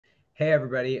Hey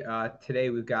everybody! Today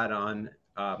we got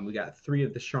three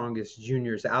of the strongest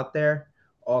juniors out there,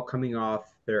 all coming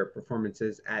off their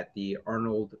performances at the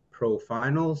Arnold Pro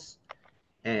Finals,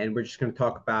 and we're just going to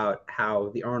talk about how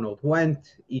the Arnold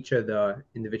went, each of the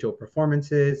individual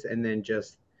performances, and then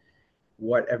just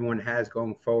what everyone has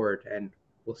going forward, and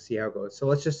we'll see how it goes. So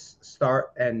let's just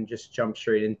start and just jump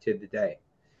straight into the day.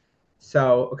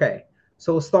 So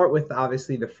we'll start with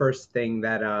obviously the first thing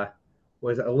that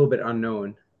was a little bit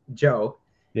unknown. Joe,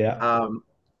 Yeah. um,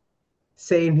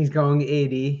 saying he's going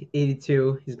 80,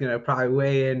 82. He's going to probably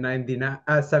weigh in 99,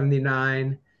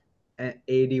 79, and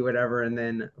 80, whatever. And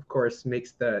then, of course,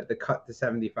 makes the cut to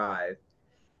 75.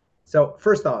 So,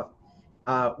 first off,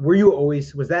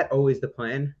 was that always the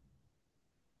plan?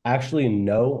 Actually,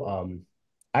 no.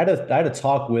 I had a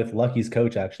talk with Lucky's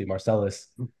coach, actually, Marcellus,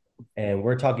 and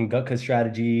we're talking gut cut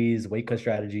strategies, weight cut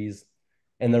strategies.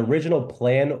 And the original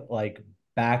plan, like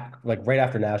back, like right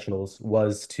after nationals,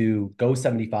 was to go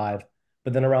 75.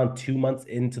 But then around 2 months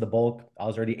into the bulk, I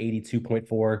was already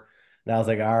 82.4. And I was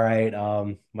like, all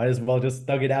right, might as well just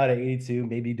thug it out at 82,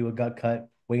 maybe do a gut cut,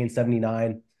 weigh in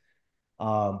 79.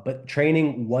 But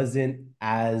training wasn't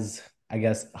as, I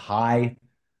guess, high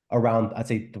around, I'd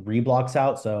say 3 blocks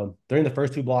out. So during the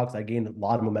first 2 blocks, I gained a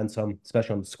lot of momentum,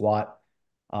 especially on the squat.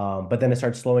 But then it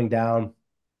started slowing down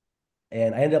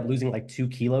and I ended up losing like 2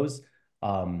 kilos.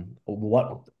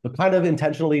 What but kind of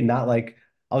intentionally, not like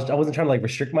I wasn't trying to like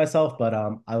restrict myself, but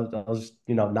I was just,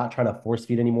 not trying to force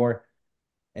feed anymore.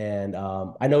 And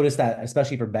I noticed that,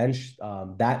 especially for bench,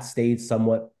 that stayed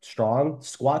somewhat strong.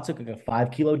 Squat took like a 5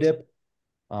 kilo dip,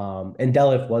 and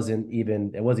deadlift wasn't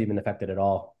even affected at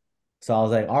all. So I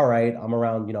was like, all right, I'm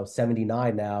around,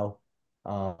 79 now.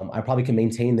 I probably can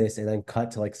maintain this and then cut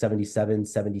to like 77,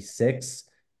 76.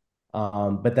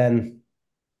 But then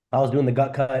I was doing the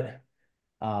gut cut.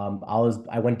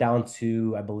 I went down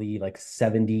to, I believe, like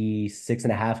 76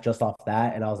 and a half just off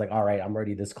that. And I was like, all right, I'm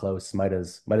already this close. Might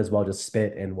as well just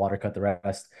spit and water cut the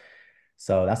rest.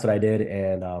 So that's what I did.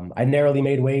 And I narrowly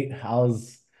made weight. I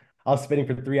was spinning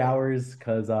for 3 hours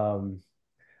because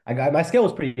I got my scale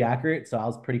was pretty accurate, so I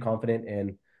was pretty confident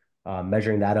in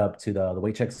measuring that up to the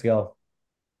weight check scale.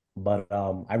 But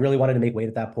I really wanted to make weight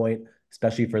at that point,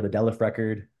 especially for the deadlift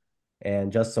record,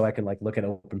 and just so I can like look at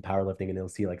open powerlifting and it'll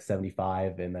see like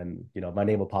 75, and then my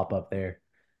name will pop up there.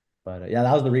 But yeah,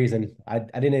 that was the reason. I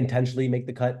didn't intentionally make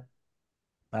the cut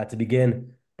to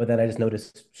begin, but then I just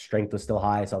noticed strength was still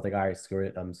high, so I was like, all right, screw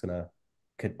it, I'm just gonna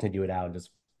continue it out and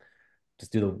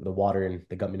just do the water and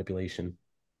the gut manipulation.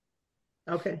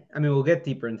 Okay. I mean, we'll get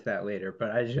deeper into that later,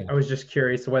 but Yeah. I was just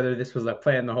curious whether this was a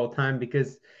plan the whole time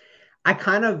because I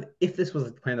kind of, if this was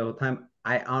the plan the whole time,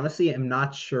 I honestly am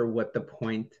not sure what the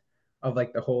point of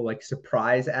like the whole like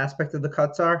surprise aspect of the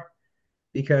cuts are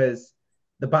because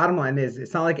the bottom line is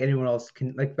it's not like anyone else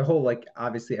can like the whole like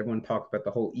obviously everyone talks about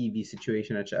the whole EV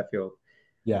situation at Sheffield,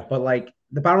 Yeah. but like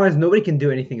the bottom line is nobody can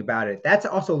do anything about it. That's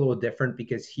also a little different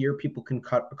because here people can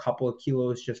cut a couple of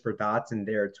kilos just for dots and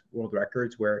there it's world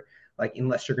records where like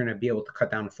unless you're gonna be able to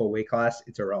cut down a full weight class,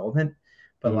 it's irrelevant.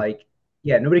 But Mhm. like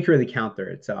yeah, nobody can really counter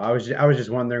it. So I was just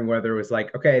wondering whether it was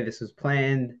like, okay, this was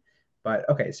planned, but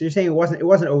okay, so you're saying it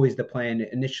wasn't always the plan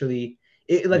initially.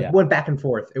 It like Yeah. went back and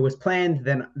forth. It was planned,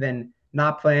 then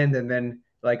not planned, and then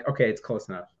like, okay, it's close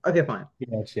enough. Okay, fine.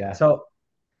 Pretty much, yeah. So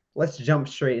let's jump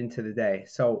straight into the day.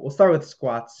 So we'll start with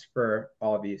squats for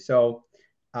all of you.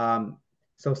 Um,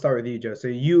 so we'll start with you, Joe. So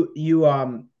you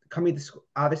coming to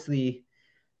obviously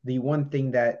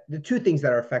the two things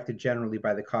that are affected generally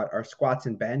by the cut are squats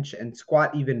and bench, and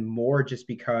squat even more just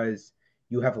because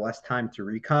you have less time to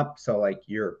recomp. So like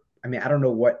I mean, I don't know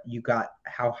what you got,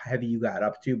 how heavy you got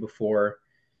up to before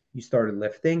you started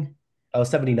lifting. I was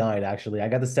 79 actually. I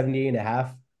got the 78 and a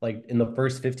half like in the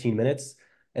first 15 minutes.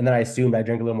 And then I assumed I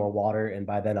drank a little more water. And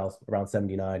by then I was around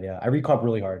 79. Yeah. I recomp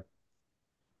really hard.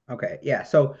 Okay, yeah.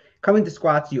 So coming to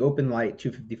squats, you open light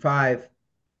 255,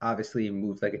 obviously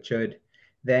moves like it should.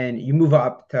 Then you move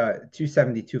up to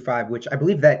 270, 25, which I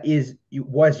believe that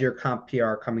was your comp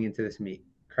PR coming into this meet,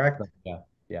 correct? Yeah.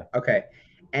 Yeah. Okay.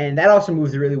 And that also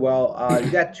moves really well. You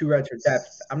got two reps for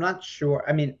depth. I'm not sure.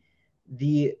 I mean,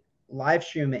 the live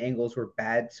stream angles were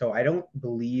bad, so I don't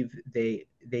believe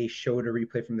they showed a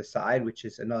replay from the side, which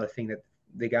is another thing that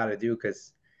they got to do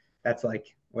because that's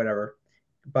like whatever.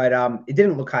 But it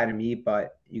didn't look high to me.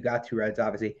 But you got two reds,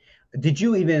 obviously. Did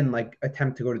you even like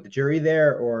attempt to go to the jury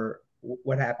there, or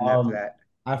what happened after Um, that?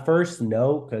 at first,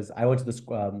 no, because I went to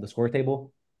the score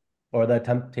table or the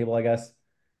attempt table, I guess.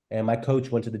 And my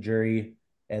coach went to the jury.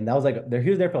 And that was like, he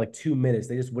was there for like 2 minutes.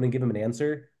 They just wouldn't give him an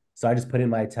answer. So I just put in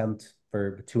my attempt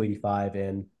for 285.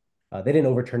 And They didn't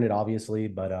overturn it, obviously,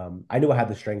 but I knew I had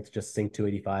the strength to just sink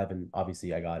 285, and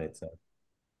obviously I got it. So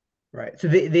Right. So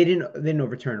they didn't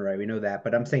overturn, right? We know that,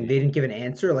 but I'm saying they yeah, didn't give an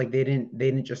answer. Like they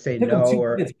didn't just say it took them no 2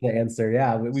 minutes for the answer.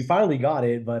 Yeah, we finally got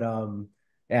it, but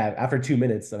yeah, after 2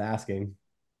 minutes of asking.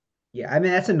 yeah, I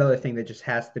mean that's another thing that just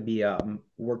has to be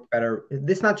worked better.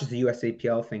 This not just the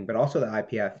USAPL thing, but also the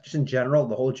IPF, just in general,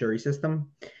 the whole jury system.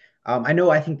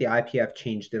 I think the IPF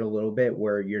changed it a little bit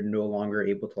where you're no longer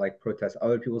able to like protest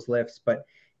other people's lifts, but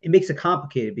it makes it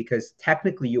complicated because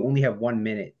technically you only have 1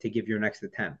 minute to give your next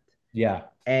attempt. Yeah,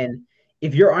 And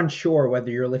if you're unsure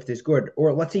whether your lift is good,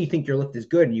 or let's say you think your lift is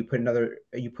good and you put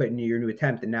in your new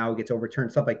attempt and now it gets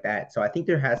overturned, stuff like that. So I think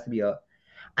there has to be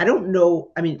I don't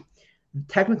know. I mean,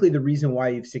 technically the reason why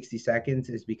you have 60 seconds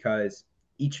is because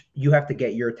you have to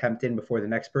get your attempt in before the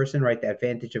next person, right? The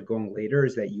advantage of going later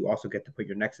is that you also get to put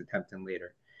your next attempt in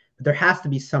later. But there has to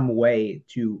be some way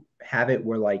to have it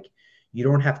where like you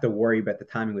don't have to worry about the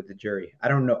timing with the jury. I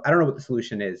don't know what the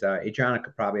solution is. Adriana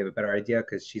could probably have a better idea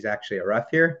because she's actually a ref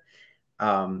here.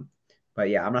 Um, but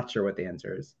yeah, I'm not sure what the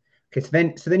answer is.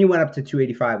 Okay, so then you went up to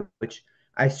 285, which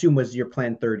I assume was your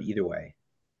plan third either way.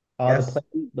 the Yes. plan,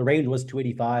 the range was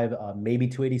 285, maybe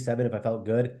 287 if I felt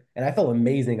good, and I felt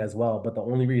amazing as well. But the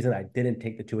only reason I didn't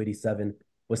take the 287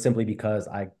 was simply because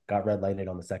I got red lighted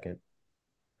on the second.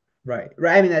 Right.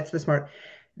 Right. I mean, that's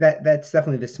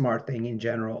definitely the smart thing in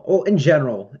general. Oh, in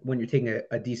general, when you're taking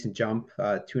a decent jump,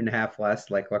 2.5 less,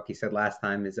 like Lucky said last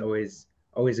time, is always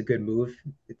a good move.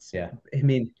 It's, Yeah, I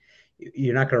mean,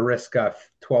 you're not going to risk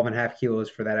 12.5 kilos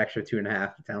for that extra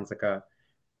 2.5. It sounds like a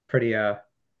pretty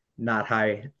not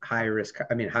high risk.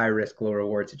 I mean, high risk, low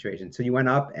reward situation. So you went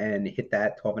up and hit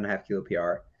that 12.5 kilo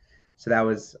PR. So that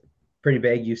was pretty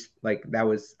big. You like that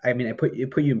was. I mean, it put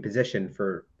you in position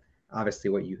for obviously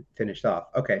what you finished off.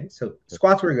 Okay, so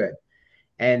squats were good,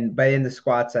 and by the end of the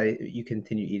squats, you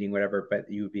continue eating whatever,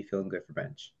 but you would be feeling good for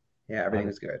bench. Yeah, everything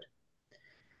was good.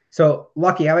 So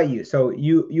Lucky, how about you? So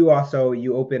you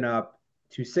open up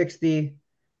 260.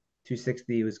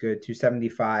 260 was good.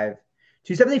 275.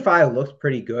 275 looked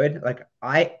pretty good. Like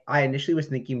I initially was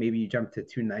thinking maybe you jumped to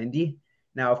 290.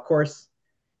 Now, of course,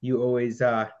 you always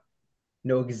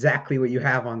know exactly what you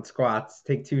have on squats.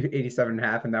 Take 287 and a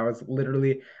half, and that was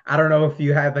literally I don't know if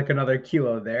you had like another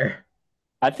kilo there.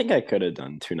 I think I could have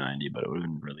done 290, but it would have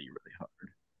been really, really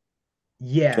hard.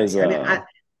 Yeah, Because I mean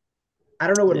I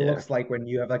don't know what it yeah. looks like when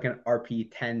you have like an RP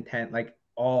 10 10 like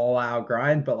all out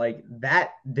grind, but like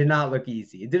that did not look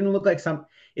easy. It didn't look like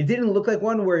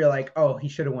one where you're like, oh, he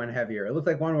should have went heavier. It looked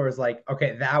like one where it's like,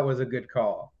 okay, that was a good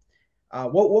call.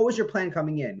 What was your plan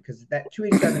coming in? Because that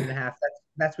 287 and a half,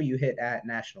 that's what you hit at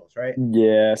nationals, right?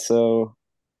 Yeah, so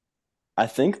I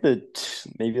think that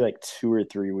maybe like 2 or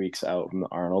 3 weeks out from the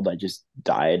Arnold, I just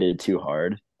dieted too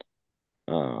hard.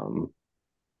 Um,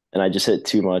 and I just hit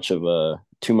too much of a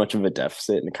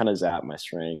deficit and it kind of zapped my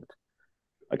strength.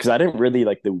 Because I didn't really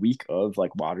like the week of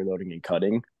like water loading and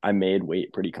cutting, I made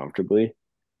weight pretty comfortably.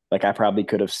 Like I probably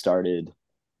could have started,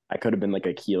 I could have been like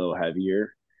a kilo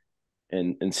heavier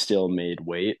and still made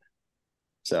weight.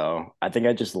 So I think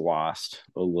I just lost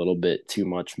a little bit too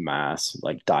much mass,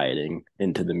 like dieting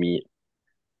into the meat,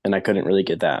 and I couldn't really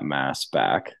get that mass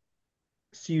back.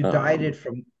 So you dieted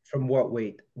Um, from what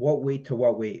weight? What weight to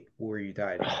what weight were you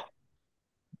dieting?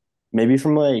 maybe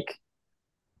from like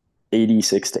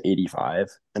 86 to 85,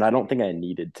 and I don't think I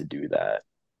needed to do that.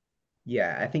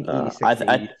 Yeah, I think Uh, 86 I to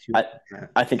I 82 I and a half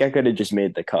I think is I could have just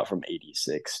made the cut from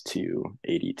 86 to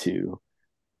 82.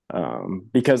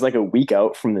 Because like a week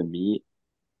out from the meet,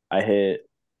 I hit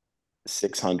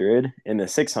 600, and the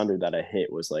 600 that I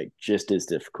hit was like just as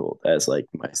difficult as like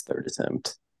my third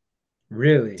attempt.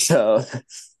 really. So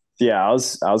yeah, I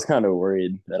was kind of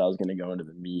worried that I was gonna go into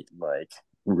the meet and like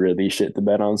really shit the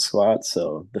bed on squats.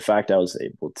 So the fact I was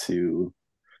able to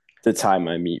tie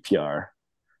my meet PR,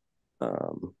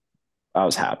 um, I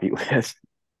was happy with.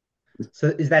 So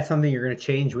is that something you're going to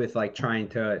change with like trying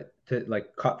to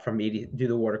like cut from 80, do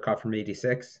the water cut from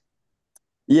 86?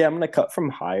 Yeah, I'm gonna cut from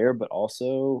higher, but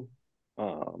also,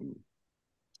 um,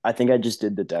 I think I just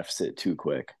did the deficit too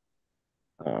quick.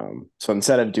 So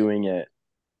instead of doing it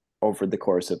over the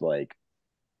course of like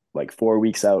 4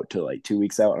 weeks out to like 2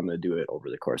 weeks out, I'm gonna do it over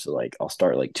the course of like I'll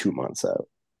start like 2 months out.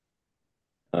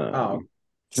 Oh,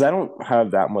 Because I don't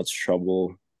have that much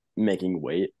trouble making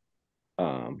weight.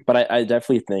 But I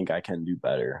definitely think I can do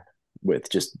better with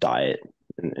just diet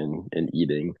and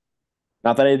eating.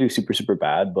 Not that I do super, super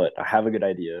bad, but I have a good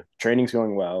idea. Training's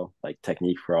going well, like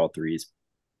technique for all three is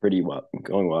pretty well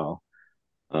going well.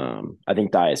 I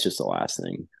think diet's just the last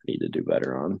thing I need to do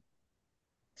better on.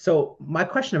 so my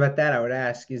question about that I would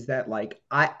ask is that like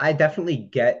I definitely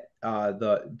get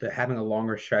the having a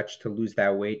longer stretch to lose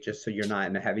that weight just so you're not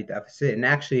in a heavy deficit. And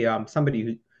actually,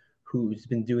 somebody who's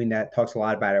been doing that talks a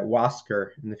lot about it.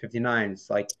 Wasker in the 59s,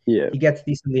 like Yeah. he gets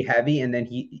decently heavy and then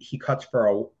he cuts for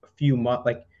a few months,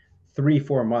 like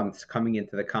 3-4 months coming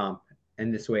into the comp,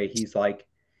 and this way he's like,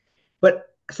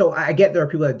 but so I get there are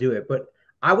people that do it, but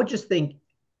I would just think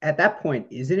at that point,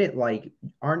 isn't it like,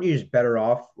 aren't you just better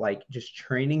off like just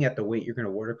training at the weight you're going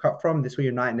to water cut from? This way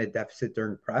you're not in a deficit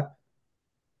during prep.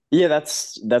 Yeah,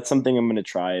 that's something I'm gonna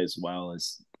try as well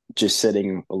as just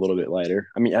sitting a little bit lighter.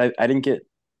 I mean, I didn't get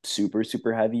super,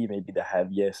 super heavy. Maybe the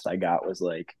heaviest I got was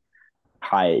like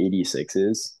high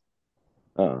 86s.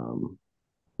 Um,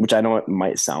 which I know it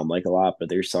might sound like a lot, but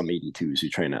there's some 82s who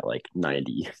train at like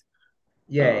 90.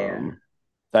 Yeah, yeah.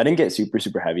 So I didn't get super,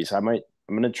 super heavy. So I'm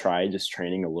gonna try just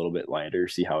training a little bit lighter,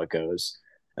 see how it goes.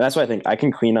 And that's why I think I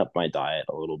can clean up my diet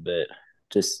a little bit.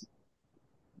 Just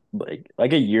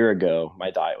like a year ago,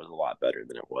 my diet was a lot better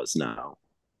than it was now.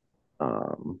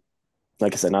 Um,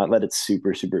 like I said, not that it's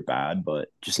super, super bad, but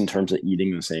just in terms of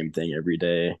eating the same thing every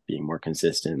day, being more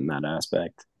consistent in that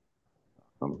aspect.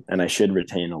 And I should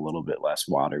retain a little bit less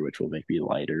water, which will make me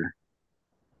lighter.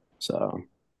 So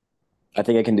I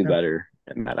think I can do No. better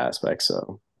in that aspect.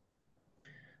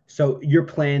 So your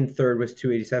plan third was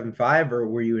 287.5, or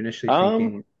were you initially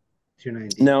Um, thinking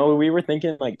 290? no, we were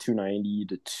thinking like 290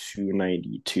 to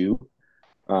 292.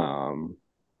 Um,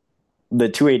 the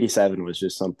 287 was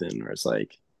just something where it's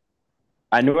like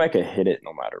I knew I could hit it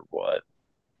no matter what.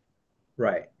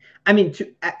 Right. I mean,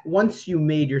 once you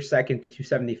made your second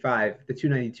 275, the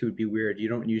 292 would be weird. You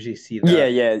don't usually see Yeah,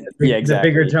 yeah, yeah, the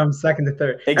bigger exactly. jump second to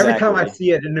third. Every time I Exactly.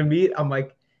 see it in a meet, I'm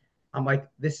like,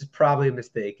 this is probably a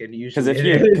mistake, and Because usually if it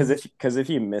you is. because if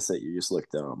you miss it, you just look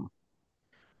dumb.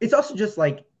 It's also just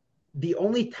like the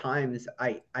only times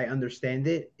I understand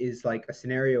it is like a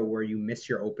scenario where you miss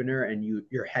your opener and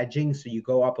you're hedging, so you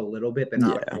go up a little bit but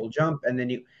not a Yeah. full jump, and then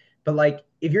you. But like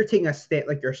if you're taking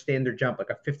like your standard jump, like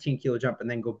a 15 kilo jump, and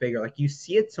then go bigger, like you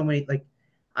see it so many like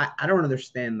I don't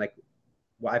understand like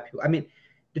why people. I mean,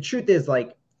 the truth is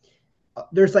like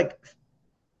there's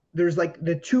like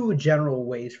the two general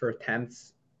ways for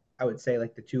attempts. I would say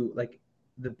like the two like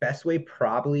the best way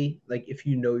probably like if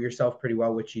you know yourself pretty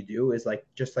well what you do is like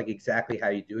just like exactly how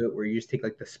you do it, where you just take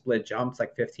like the split jumps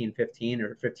like 15-15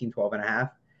 or 15-12.5,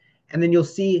 and then you'll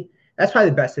see that's probably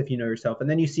the best if you know yourself. And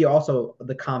then you see also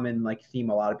the common like theme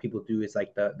a lot of people do is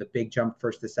like the big jump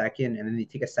first to second, and then they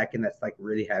take a second that's like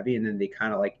really heavy, and then they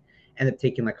kind of like end up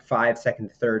taking like 5 second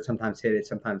to third, sometimes hit it,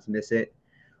 sometimes miss it,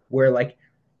 where like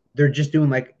they're just doing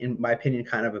like, in my opinion,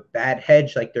 kind of a bad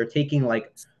hedge. Like they're taking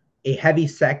like a heavy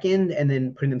second and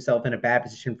then putting themselves in a bad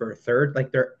position for a third.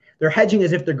 Like they're hedging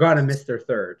as if they're gonna miss their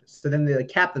third. So then they like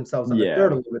cap themselves on the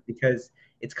third a Yeah. little bit, because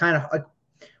it's kind of like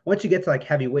once you get to like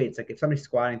heavy weights, like if somebody's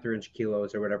squatting 300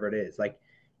 kilos or whatever it is, like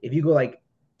if you go like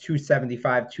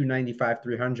 275, 295,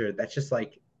 300, that's just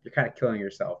like you're kind of killing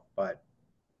yourself. But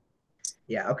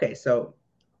yeah, okay. So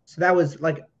that was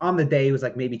like on the day it was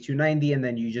like maybe 290, and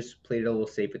then you just played it a little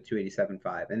safe at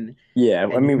 287.5, Yeah.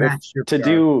 I and you mean, matched your to PR.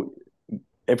 do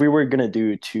if we were gonna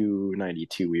do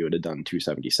 292, we would have done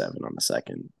 277 on the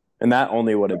second, and that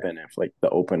only would have Right. been if like the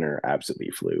opener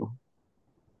absolutely flew.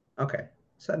 Okay.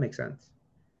 So that makes sense.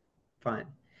 Fine.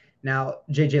 Now,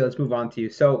 JJ, let's move on to you.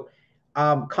 So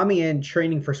coming in,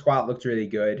 training for squat looked really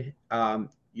good.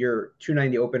 Your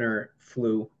 290 opener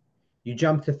flew. You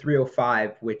jumped to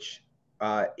 305, which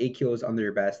 8 kilos under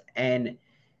your best. And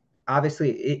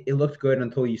obviously it looked good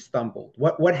until you stumbled.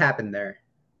 What happened there?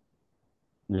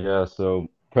 Yeah, so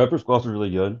prep for squats was really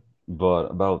good, but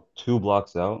about 2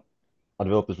 blocks out, I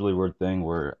developed this really weird thing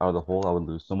where out of the hole I would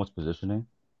lose so much positioning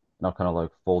and I'll kind of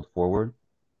like fold forward.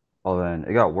 Oh, then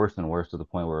it got worse and worse to the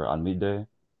point where on meet day,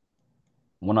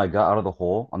 when I got out of the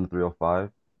hole on the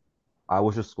 305, I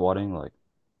was just squatting like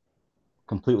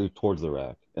completely towards the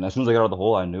rack. And as soon as I got out of the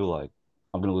hole, I knew like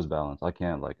I'm gonna lose balance. I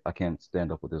can't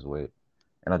stand up with this weight.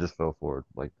 And I just fell forward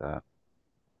like that.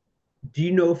 Do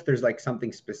you know if there's like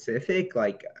something specific?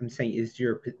 Like I'm saying,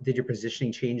 did your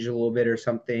positioning change a little bit or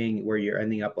something where you're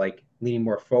ending up like leaning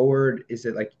more forward? Is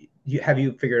it like have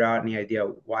you figured out any idea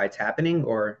why it's happening,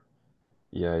 or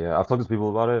Yeah, yeah. I've talked to people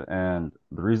about it, and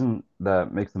the reason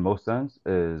that makes the most sense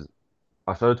is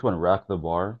I started to unrack the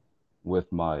bar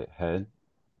with my head,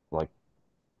 like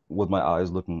with my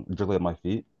eyes looking directly at my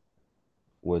feet,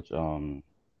 which um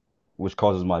which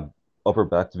causes my upper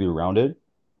back to be rounded.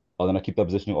 Then I keep that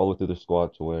positioning all the way through the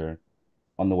squat to where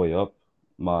on the way up,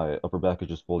 my upper back is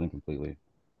just folding completely.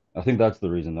 I think that's the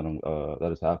reason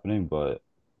that is happening, but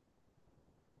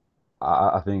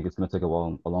I think it's gonna take a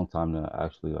long time to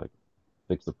actually like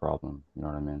fix the problem. You know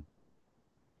what I mean?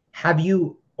 have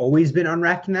you always been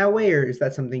unracking that way, or is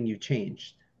that something you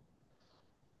changed?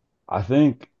 I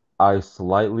think I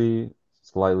slightly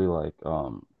like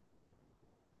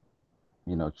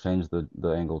changed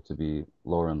the angle to be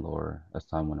lower and lower as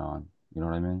time went on. You know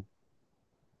what I mean?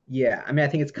 Yeah, I mean, I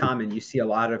think it's common. You see a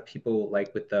lot of people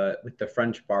like with the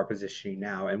French bar positioning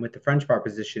now, and with the French bar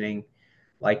positioning,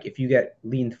 like if you get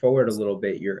leaned forward a little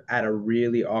bit, you're at a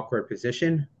really awkward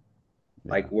position,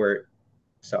 like Yeah. where.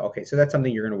 So okay, so that's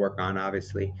something you're going to work on,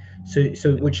 obviously.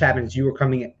 So which happens? You were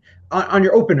coming on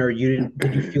your opener. You didn't?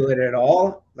 Did you feel it at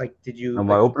all? Like, did you And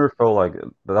my like? opener felt like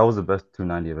that was the best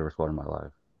 290 I've ever squatted in my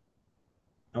life.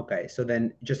 Okay, so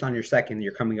then just on your second,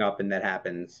 you're coming up, and that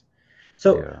happens.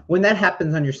 So Yeah. when that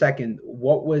happens on your second,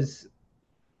 what was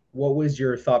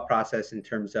your thought process in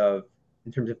terms of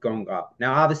going up?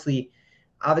 Now, obviously,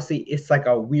 it's like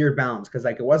a weird balance because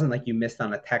like it wasn't like you missed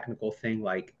on a technical thing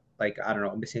like I don't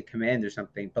know missing a command or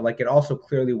something, but like it also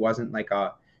clearly wasn't like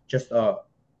a just a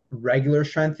regular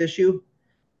strength issue.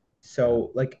 Yeah.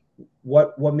 So like,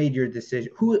 what made your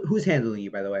decision? Who's handling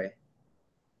you, by the way?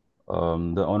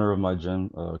 The owner of my gym,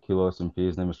 Kilo SMP,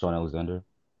 his name is Sean Alexander.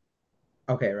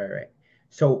 Okay, right.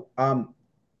 So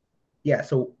yeah.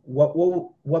 So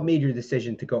what made your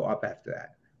decision to go up after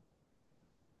that?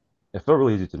 It felt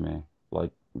really easy to me.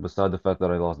 Like, beside the fact that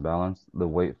I lost balance, the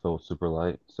weight felt super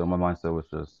light. So my mindset was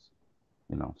just,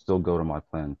 still go to my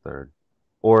planned third.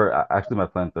 Or actually, my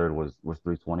planned third was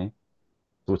 320.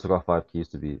 So we took off 5 keys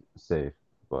to be safe.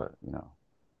 But,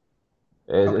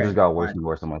 it Okay, just got worse fine. and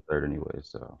worse on my third anyway.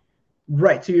 So,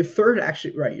 Right. So your third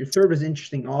actually, right. Your third was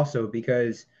interesting also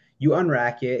because you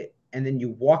unrack it and then you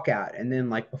walk out and then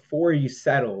like before you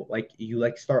settle, like you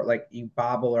like start like you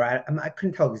bobble or I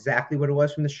couldn't tell exactly what it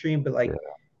was from the stream, but yeah. like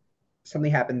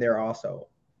something happened there also.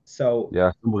 So Yeah,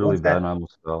 I stumbled really once bad that and I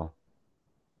almost fell.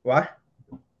 what?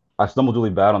 I stumbled really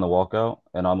bad on the walkout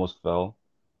and I almost fell.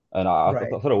 And I Right.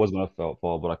 thought I was gonna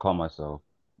fall, but I caught myself.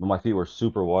 But my feet were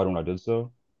super wide when I did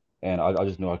so, and I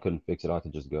just knew I couldn't fix it. I had to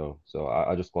just go. So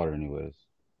I just squatted anyways.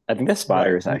 I think the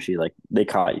Right. spotters actually like they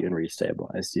caught you and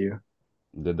restabilized you.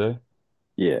 Did they?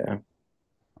 Yeah,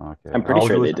 Okay. I'm I pretty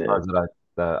was sure really they did. surprised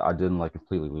that I didn't like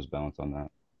completely lose balance on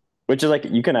that. Which is like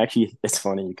you can actually, it's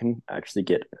funny, you can actually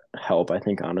get help, I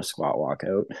think, on a squat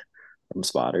walkout from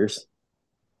spotters.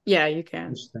 Yeah, you can.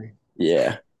 Interesting.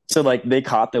 Yeah. So like they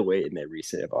caught the weight and they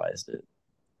restabilized it.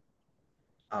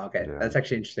 Oh, okay, Yeah. that's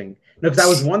actually interesting. No, because I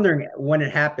was wondering when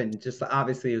it happened. Just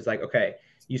obviously, it was like, okay,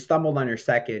 you stumbled on your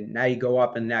second. Now you go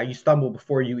up, and now you stumble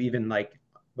before you even like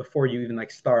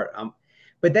start.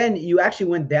 But then you actually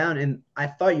went down, and I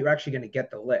thought you were actually going to get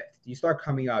the lift. You start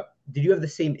coming up. Did you have the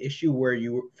same issue where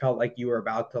you felt like you were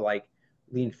about to like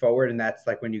lean forward, and that's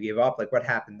like when you gave up? Like what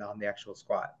happened on the actual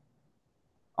squat?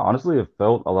 Honestly, it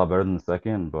felt a lot better than the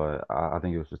second, but I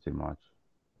think it was just too much.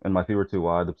 And my feet were too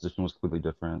wide. The position was completely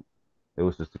different. It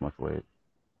was just too much weight.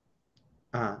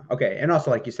 Okay, and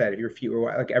also like you said, if your feet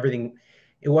were like everything,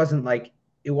 it wasn't like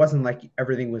it wasn't like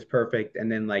everything was perfect,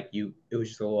 and then like it was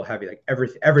just a little heavy. Like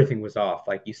everything was off.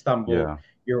 Like you stumbled, Yeah.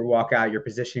 your walk out, your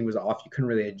positioning was off. You couldn't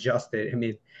really adjust it. I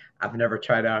mean, I've never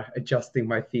tried adjusting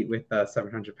my feet with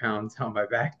 700 pounds on my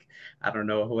back. I don't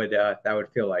know what that would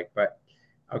feel like, but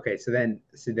okay. So then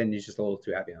you're just a little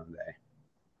too heavy on the day.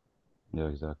 Yeah,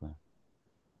 exactly.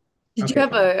 Okay,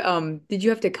 fine. Did you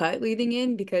have to cut leading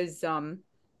in because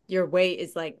your weight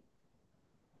is like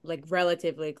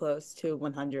relatively close to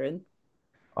 100?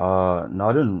 No,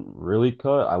 I didn't really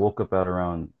cut. I woke up at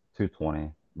around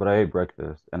 220, but I ate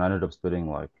breakfast and I ended up spitting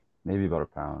like maybe about a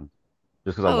pound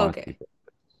just because I Oh, wanted to eat okay.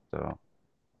 breakfast. So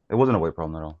it wasn't a weight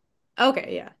problem at all.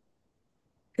 Okay, yeah.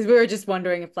 Because we were just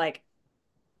wondering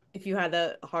if you had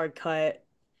a hard cut.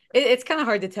 It's kind of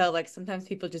hard to tell. Like sometimes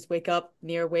people just wake up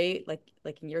near weight, like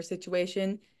in your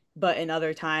situation, but in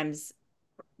other times,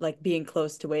 like being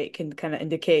close to weight can kind of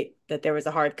indicate that there was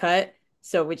a hard cut.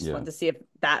 So we just Yeah, wanted to see if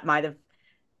that might have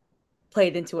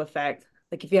played into effect.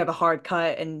 Like if you have a hard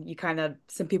cut and you kind of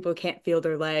some people can't feel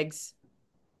their legs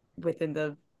within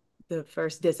the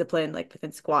first discipline, like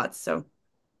within squats. So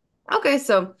okay,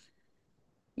 so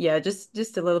yeah,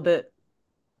 just a little bit.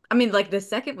 I mean, like the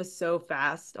second was so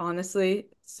fast, honestly.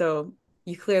 So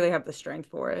you clearly have the strength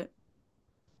for it.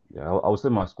 yeah. I would say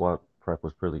my squat prep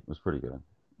was pretty good,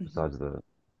 Mhm. besides the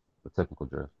technical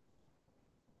drift.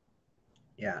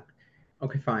 Yeah.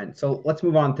 Okay, fine. So let's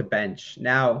move on to bench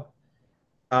now.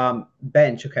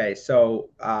 Bench. Okay, so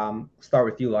start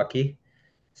with you, Lucky.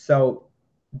 So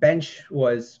bench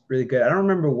was really good. I don't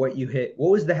remember what you hit.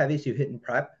 What was the heaviest you hit in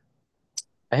prep?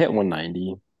 I hit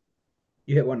 190.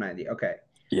 You hit 190. Okay.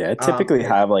 Yeah, I typically Okay.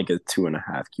 have like a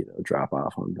 2.5 kilo drop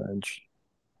off on bench.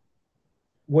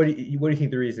 what do you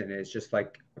think the reason is? Just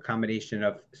like a combination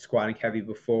of squatting heavy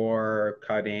before,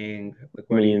 cutting, like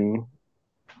I mean,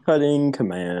 cutting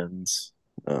commands.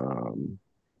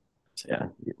 So yeah,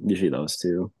 usually those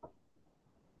two.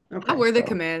 How Okay. were the So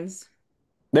commands?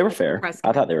 they were Like fair. press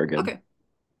I thought command. they were good. Okay.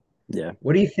 Yeah.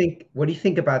 What do you think? What do you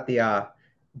think about the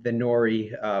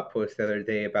Nori post the other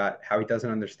day about how he doesn't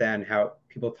understand how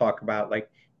people talk about like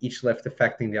each lift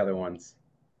affecting the other ones?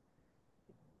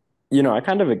 I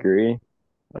kind of agree.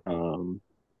 Um,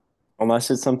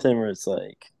 unless it's something where it's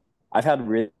like I've had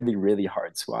really, really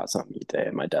hard squats on meet day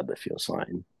and my deadlift feels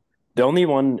fine. The only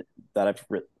one that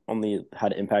only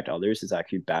had impact others is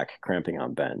actually back cramping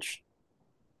on bench.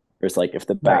 Where it's like if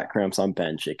the Right. back cramps on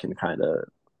bench, it can kind of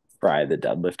fry the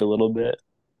deadlift a little bit.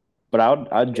 But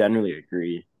I'd generally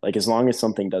agree. Like as long as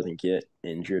something doesn't get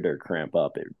injured or cramp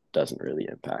up, it doesn't really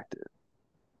impact it.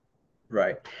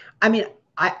 Right. I mean,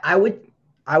 I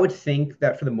would think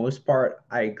that for the most part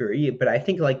I agree, but I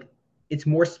think like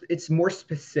it's more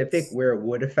specific where it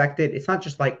would affect it. It's not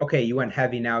just like, okay, you went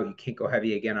heavy, now you can't go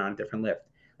heavy again on a different lift.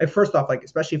 Like first off, like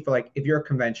especially for like if you're a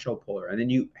conventional puller and then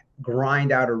you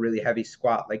grind out a really heavy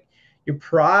squat, like you're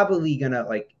probably gonna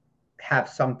like have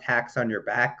some tax on your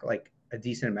back, like a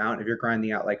decent amount if you're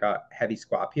grinding out like a heavy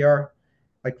squat PR.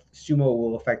 Like sumo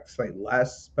will affect slightly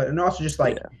less, but and also just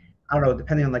like Yeah. I don't know,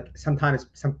 depending on like sometimes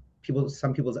some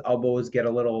people's elbows get a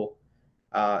little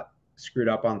uh, screwed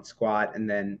up on squat, and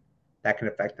then that can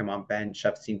affect them on bench.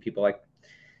 I've seen people like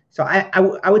so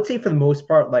I would say for the most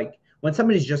part, like when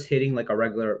somebody's just hitting like a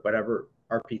regular whatever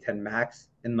RP10 max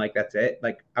and like that's it,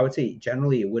 like I would say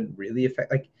generally it wouldn't really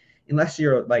affect like unless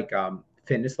your like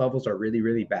fitness levels are really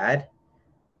really bad.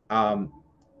 Um,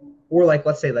 or like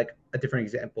let's say like a different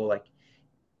example, like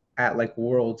at like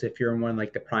worlds, if you're in one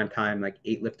like the prime time like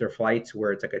 8 lifter flights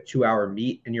where it's like a 2 hour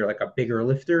meet and you're like a bigger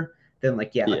lifter, then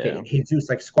like yeah, okay, Yeah. Jesus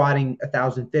like squatting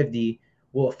 1,050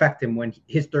 will affect him when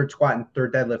his third squat and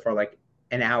third deadlift are like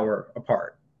an hour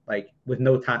apart, like with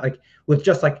no time, like with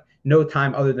just like no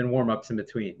time other than warm-ups in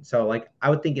between. So like I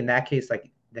would think in that case,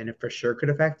 like then it for sure could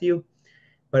affect you,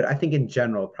 but I think in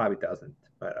general it probably doesn't.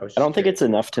 But I was I just don't think it's curious.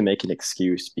 enough to make an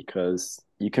excuse because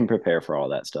you can prepare for all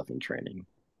that stuff in training.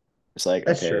 It's like,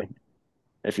 That's true. okay,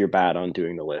 if you're bad on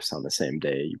doing the lifts on the same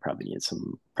day, you probably need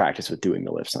some practice with doing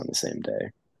the lifts on the same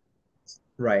day.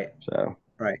 Right. So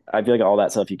Right. I feel like all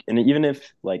that stuff, and even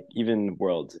if like even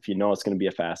worlds, if you know it's going to be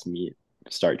a fast meet,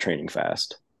 start training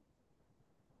fast.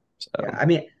 Yeah, So I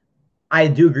mean I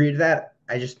do agree to that.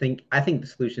 I think the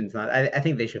solution's not. I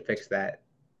think they should fix that.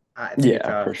 I think it's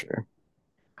yeah, for sure.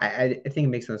 I think it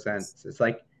makes no sense. It's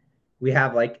like we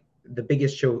have like the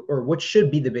biggest show or what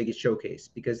should be the biggest showcase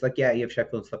because like yeah, you have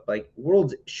Sheffield and stuff like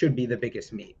Worlds should be the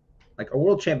biggest meet. Like a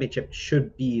world championship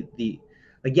should be the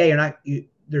like yeah,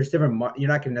 there's different you're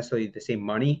not getting necessarily the same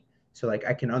money. So like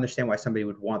I can understand why somebody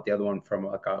would want the other one from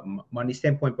like a money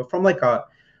standpoint, but from like a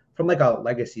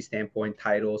legacy standpoint,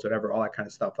 titles, whatever, all that kind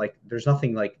of stuff. Like there's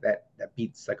nothing like that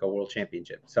beats like a world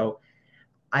championship. So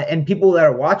and people that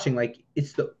are watching, like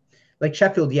it's the like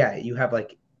Sheffield, yeah, you have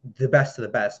like the best of the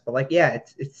best, but like yeah,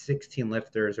 it's 16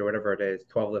 lifters or whatever it is,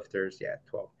 12 lifters, yeah,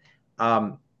 12.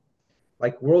 Um,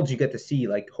 like worlds you get to see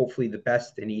like hopefully the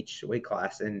best in each weight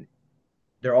class and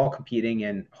they're all competing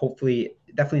and hopefully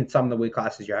definitely in some of the weight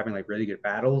classes you're having like really good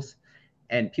battles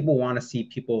and people want to see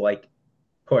people like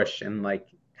push and like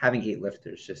having 8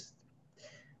 lifters just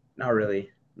not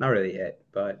really it.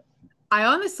 But I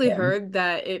honestly yeah, heard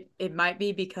that it might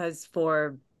be because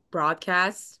for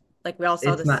broadcasts, like we all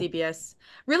saw it's the not. CBS.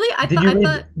 Really? Did you I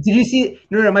read? thought Did you see?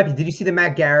 No, it might be. Did you see the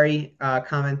Matt Gary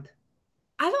comment?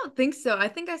 I don't think so. I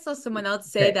think I saw someone else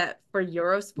say Okay, that for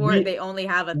Eurosport, read. they only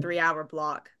have a 3 hour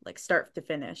block, like start to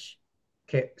finish.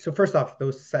 Okay, so first off,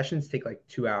 those sessions take like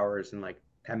 2 hours and like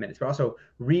 10 minutes. But also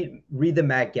read the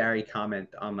Matt Gary comment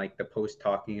on like the post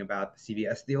talking about the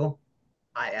CBS deal.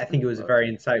 I think it was Okay. very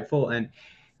insightful. And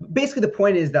basically the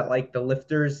point is that like the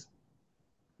lifters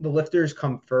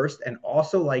come first, and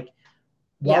also like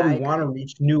while Yeah, we I want to agree.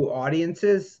 reach new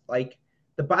audiences, like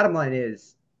the bottom line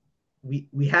is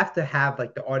we have to have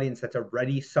like the audience that's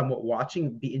already somewhat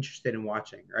watching be interested in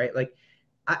watching, right? Like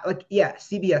yeah,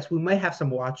 CBS, we might have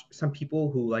some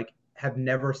people who like have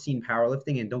never seen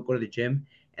powerlifting and don't go to the gym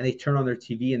and they turn on their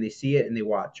TV and they see it and they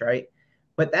watch, right?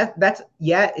 But that's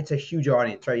yeah, it's a huge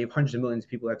audience, right? You have hundreds of millions of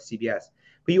people who have CBS,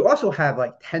 but you also have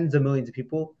like tens of millions of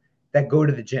people that go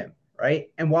to the gym,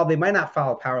 right? And while they might not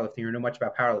follow powerlifting or know much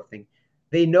about powerlifting,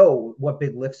 they know what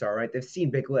big lifts are, right? They've seen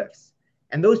big lifts.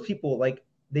 And those people like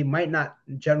they might not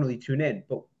generally tune in,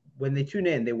 but when they tune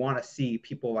in, they want to see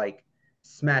people like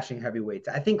smashing heavy weights.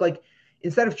 I think like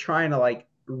instead of trying to like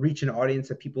reach an audience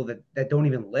of people that don't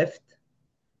even lift,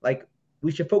 like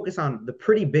we should focus on the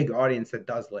pretty big audience that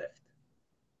does lift.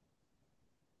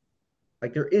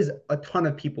 Like there is a ton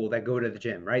of people that go to the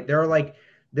gym, right? There are like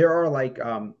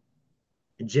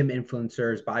gym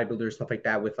influencers, bodybuilders, stuff like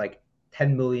that with like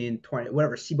 10 million, 20,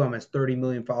 whatever. CBum has 30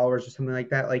 million followers or something like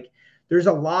that. Like there's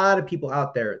a lot of people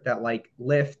out there that like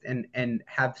lift and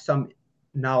have some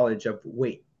knowledge of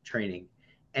weight training.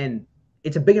 And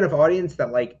it's a big enough audience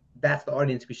that like that's the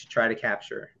audience we should try to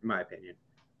capture, in my opinion.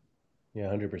 Yeah,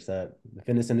 100%. The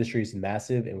fitness industry is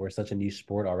massive and we're such a niche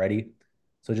sport already.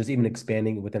 So just even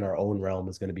expanding within our own realm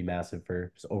is going to be massive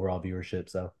for just overall viewership.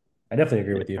 So I definitely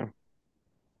agree with you.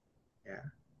 Yeah.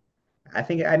 I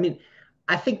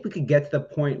think we could get to the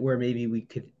point where maybe we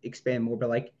could expand more, but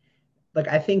like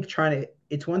I think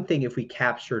it's one thing if we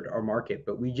captured our market,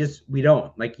 but we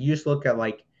don't. Like you just look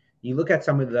at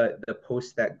some of the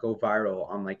posts that go viral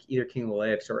on like either King of the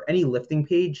Lifts or any lifting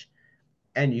page,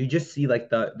 and you just see like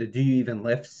the do you even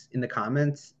lifts in the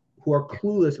comments who are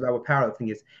clueless about what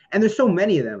powerlifting is. And there's so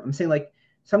many of them. I'm saying like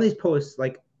some of these posts,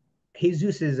 like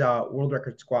Jesus's world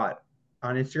record squat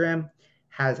on Instagram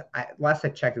has, last I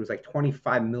checked, it was like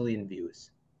 25 million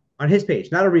views on his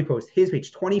page, not a repost, his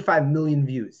page, 25 million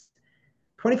views,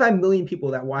 25 million people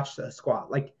that watched the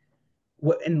squat. Like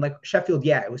what, and like Sheffield,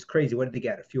 yeah, it was crazy. What did they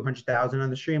get? A few 100,000 on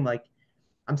the stream. Like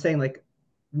I'm saying, like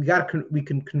we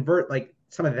can convert like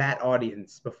some of that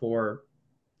audience before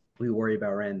we worry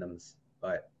about randoms.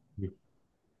 But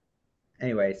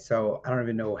anyway, so I don't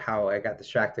even know how I got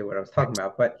distracted what I was talking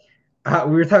about, but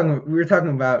we were talking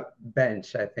about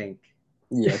bench, I think.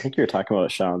 Yeah, I think you were talking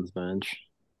about Sean's bench.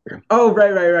 Oh,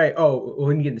 right. Oh,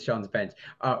 when you get into Sean's bench,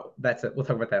 that's it. We'll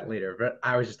talk about that later. But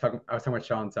I was talking about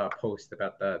Sean's post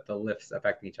about the lifts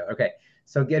affecting each other. Okay,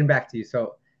 so getting back to you,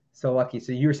 so Lucky.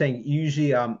 So you were saying you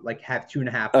usually like have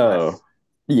 2.5 less.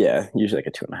 Yeah, usually like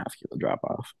a 2.5 kilo drop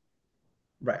off.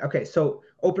 Right. Okay. So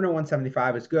opener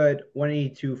 175 is good.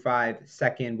 182.5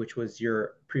 second, which was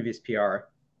your previous PR.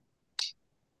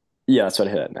 Yeah, that's what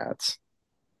I hit at Nats.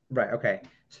 Right. Okay.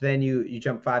 So then you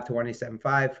jump 5 to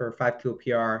 187.5 for a 5 kilo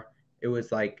PR. It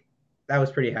was like that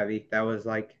was pretty heavy. That was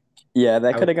like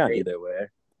that could have gone either way.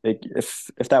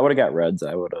 If that would have got reds,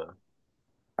 I wouldn't.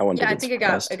 Yeah, I have think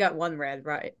it got one red,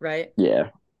 right? Yeah.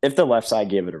 If the left side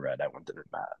gave it a red, I wouldn't have been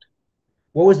mad.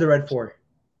 What was the red for?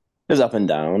 It was up and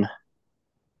down.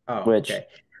 Oh, which okay.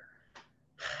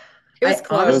 It was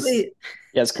close. Honestly,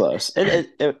 yeah, it's close.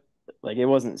 It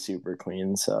wasn't super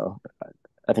clean, so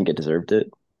I think it deserved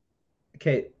it.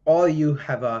 Okay, all you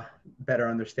have a better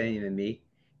understanding than me.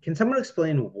 Can someone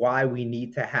explain why we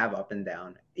need to have up and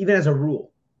down, even as a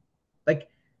rule? Like,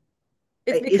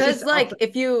 it's because like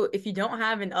if you don't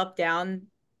have an up down,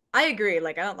 I agree.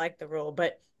 Like I don't like the rule,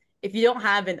 but if you don't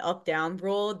have an up down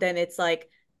rule, then it's like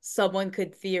someone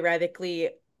could theoretically,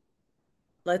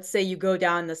 let's say you go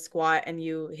down the squat and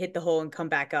you hit the hole and come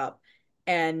back up,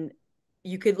 and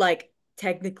you could like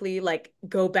technically like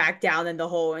go back down in the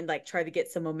hole and like try to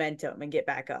get some momentum and get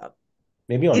back up.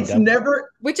 Maybe on it's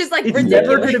never, which is like it's ridiculous.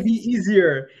 never going to be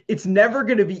easier. It's never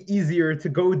going to be easier to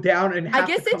go down and have I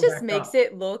guess to come it just back makes up.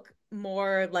 it look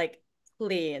more like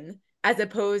clean as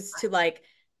opposed to like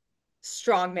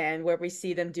strongman where we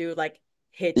see them do like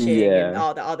hitching and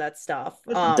all that stuff.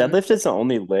 Deadlift is the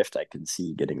only lift I could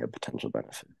see getting a potential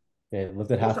benefit. Yeah,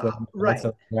 lift it halfway, right,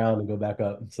 around and go back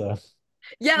up. So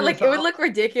yeah, like it would look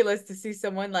ridiculous to see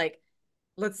someone like,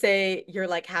 let's say you're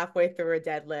like halfway through a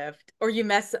deadlift, or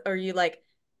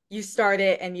you start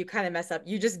it and you kind of mess up.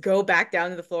 You just go back down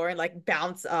to the floor and like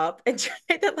bounce up and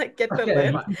try to like get the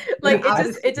lift. Like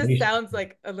it just sounds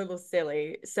like a little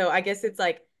silly. So I guess it's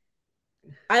like,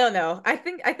 I don't know. I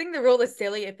think the rule is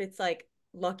silly if it's like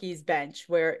Lucky's bench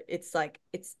where it's like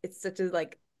it's such a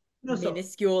like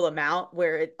minuscule amount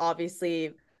where it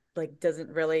obviously like doesn't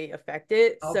really affect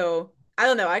it. So I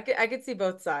don't know. I could see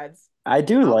both sides. I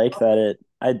do like that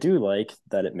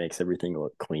it makes everything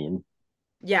look clean.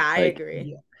 Yeah, I agree.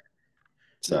 Yeah.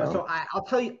 So I'll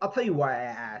tell you why I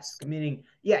ask. Meaning,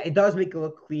 yeah, it does make it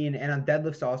look clean, and on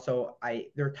deadlifts also,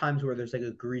 there are times where there's like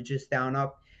egregious down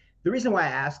up. The reason why I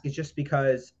ask is just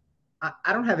because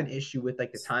I don't have an issue with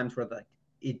like the times where like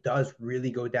it does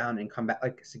really go down and come back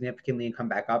like significantly and come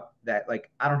back up. That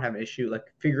like I don't have an issue. Like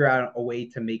figure out a way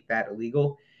to make that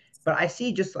illegal. But I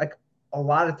see just like a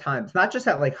lot of times, not just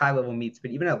at like high level meets,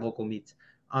 but even at local meets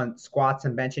on squats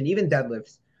and bench and even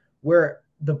deadlifts, where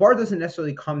the bar doesn't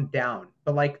necessarily come down,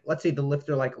 but like let's say the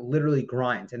lifter like literally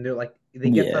grinds and they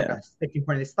get to like a sticking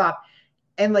point and they stop,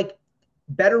 and like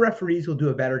better referees will do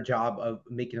a better job of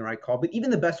making the right call. But even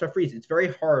the best referees, it's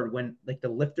very hard when like the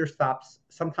lifter stops.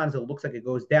 Sometimes it looks like it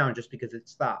goes down just because it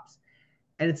stops,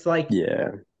 and it's like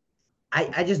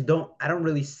I just I don't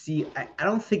really see, I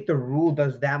don't think the rule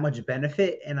does that much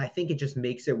benefit. And I think it just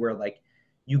makes it where like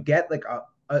you get like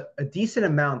a decent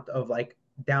amount of like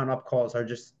down up calls are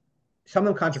just some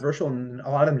of them controversial and a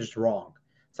lot of them just wrong.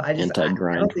 So I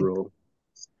Anti-grind don't think, rule.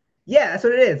 yeah, that's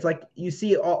what it is. Like you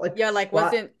see all like Yeah, like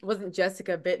squat. wasn't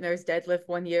Jessica Bittner's deadlift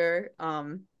one year?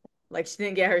 Like she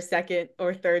didn't get her second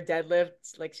or third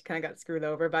deadlift. Like she kind of got screwed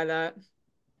over by that.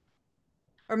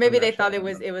 Or I'm maybe not they sure. thought it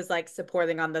was like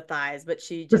supporting on the thighs, but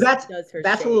she Because just does her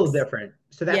that's a little shakes. different.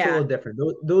 So that's a Yeah. little different.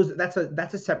 Those that's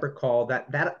a separate call.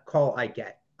 That call I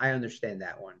get. I understand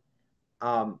that one.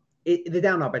 The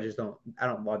down up I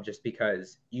don't love just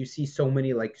because you see so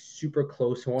many like super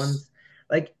close ones.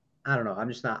 Like I don't know. I'm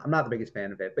not the biggest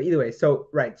fan of it. But either way, so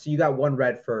right. So you got one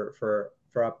red for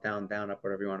up, down, up,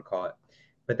 whatever you want to call it.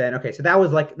 But then okay, so that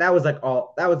was like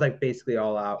basically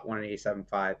all out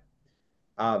 187.5.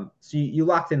 So you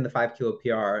locked in the 5 kilo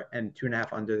PR and 2.5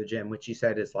 under the gym, which you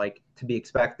said is like to be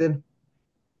expected.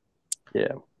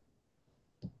 Yeah.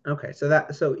 Okay,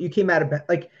 so you came out of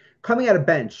like coming out of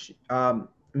bench. I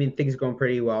mean things are going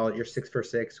pretty well. You're 6 for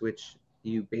 6, which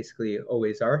you basically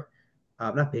always are.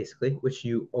 Not basically, which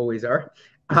you always are.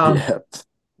 Yeah.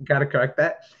 Got to correct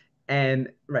that.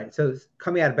 And right, so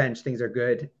coming out of bench, things are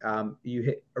good. You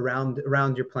hit around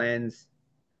your plans.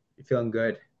 You're feeling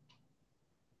good.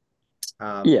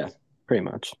 Yeah, pretty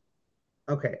much.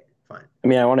 Okay, fine. I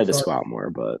mean, I wanted to So squat more,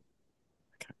 but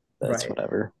that's right.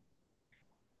 whatever.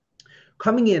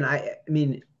 Coming in, I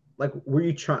mean, like, were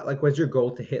you trying? Like, was your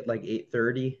goal to hit like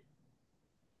 830?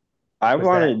 I Was that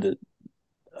wanted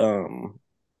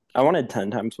I wanted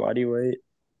 10 times body weight.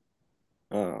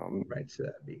 right? So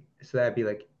that'd be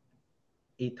like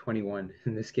 821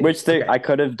 in this case. Which they Okay. I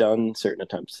could have done certain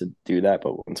attempts to do that,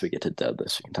 but once we get to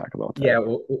deadlifts, we can talk about Yeah,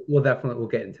 that. we'll definitely we'll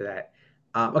get into that.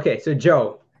 Okay, so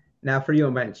Joe, now for you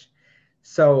on bench.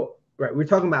 So right, we're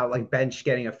talking about like bench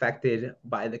getting affected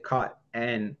by the cut,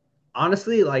 and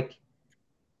honestly, like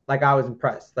I was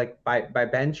impressed. Like by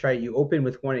bench, right? You open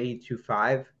with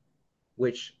 182.5,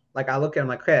 which like I look at, I'm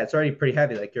like, okay, it's already pretty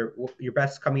heavy. Like your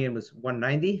best coming in was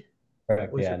 190.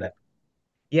 Correct. What was Yeah. your No. best?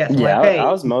 Yeah, so I'm Yeah, like, I okay,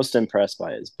 was most impressed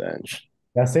by his bench.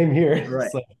 Yeah. Same here.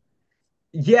 right. So,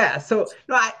 Yeah, so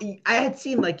no, I had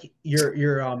seen like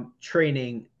your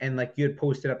training and like you had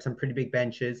posted up some pretty big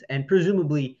benches and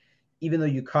presumably even though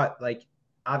you cut like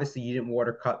obviously you didn't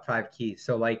water cut 5 keys,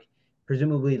 so like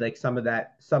presumably like some of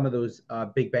those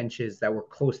big benches that were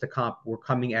close to comp were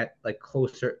coming at like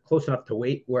close enough to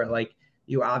weight where like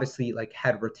you obviously like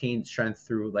had retained strength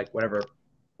through like whatever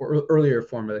earlier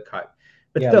form of the cut,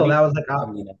 but yeah. still that was like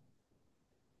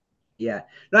yeah.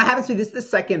 No, I haven't seen this. Is the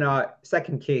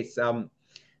second case.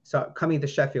 So coming to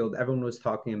Sheffield, everyone was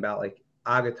talking about like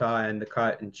Agata and the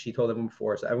cut, and she told everyone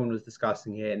before, so everyone was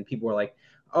discussing it, and people were like,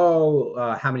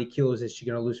 "Oh, how many kilos is she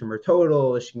going to lose from her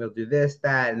total? Is she going to do this,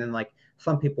 that?" And then like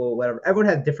some people, whatever, everyone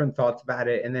had different thoughts about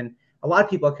it, and then a lot of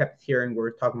people I kept hearing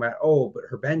were talking about, "Oh, but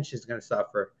her bench is going to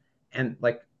suffer," and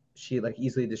like she like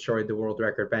easily destroyed the world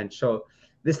record bench. So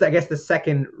this, I guess, the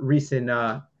second recent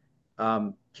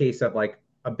case of like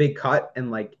a big cut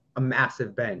and like a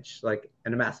massive bench, like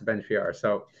and a massive bench PR.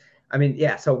 So, I mean,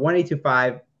 yeah. So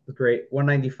 182.5 was great.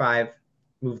 195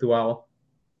 moved well,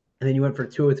 and then you went for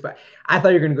 202.5. I thought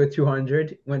you were gonna go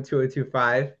 200. Went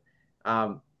 202.5.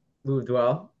 Moved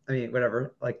well. I mean,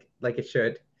 whatever, like it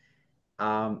should.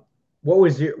 Um, what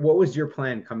was your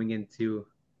plan coming into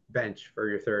bench for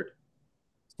your third?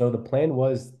 So the plan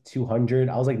was 200.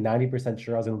 I was like 90%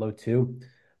 sure I was going to load two.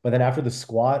 But then after the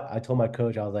squat, I told my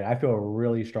coach, I was like, I feel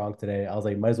really strong today. I was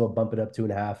like, might as well bump it up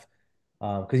 2.5.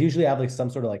 Because usually I have like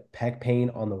some sort of like pec pain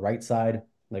on the right side,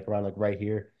 like around like right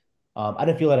here. I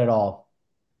didn't feel it at all.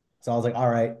 So I was like, all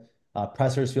right,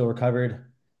 pressors feel recovered.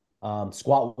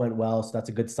 Squat went well. So that's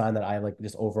a good sign that I have like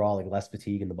just overall like less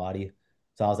fatigue in the body.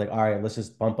 So I was like, all right, let's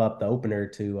just bump up the opener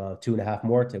to 2.5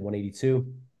 more to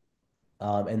 182.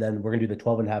 And then we're gonna do the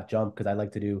 12.5 jump because I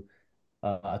like to do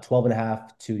a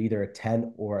 12.5 to either a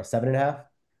 10 or a 7.5.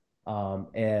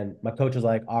 And my coach was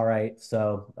like, all right,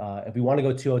 so if we want to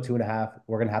go 202.5,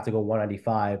 we're gonna have to go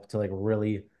 195 to like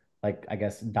really like I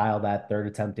guess dial that third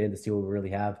attempt in to see what we really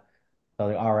have. So I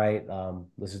was like, all right,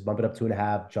 let's just bump it up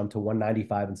 2.5, jump to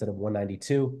 195 instead of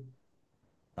 192.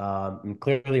 And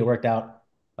clearly it worked out.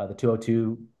 The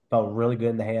 202 felt really good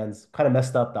in the hands. Kind of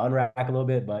messed up the unrack a little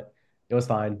bit, but it was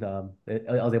fine. I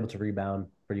was able to rebound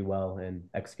pretty well and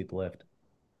execute the lift.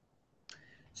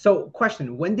 So,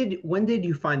 question: when did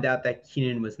you find out that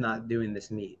Keenan was not doing this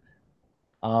meet?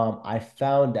 I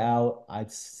found out,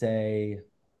 I'd say,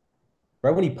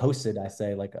 right when he posted, I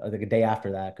say like a day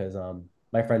after that, because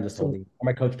my friend just told So me, or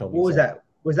my coach told me, what was sorry. that?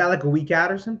 Was that like a week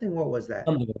out or something? What was that?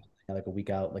 Something like that. like a week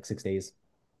out, like 6 days.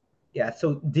 Yeah.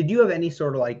 So did you have any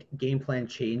sort of like game plan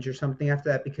change or something after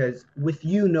that? Because with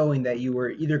you knowing that you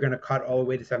were either going to cut all the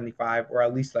way to 75 or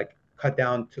at least like cut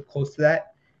down to close to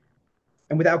that,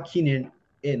 and without Keenan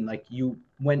in, like you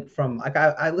went from like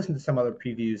I listened to some other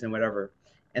previews and whatever,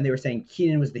 and they were saying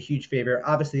Keenan was the huge favorite.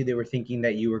 Obviously, they were thinking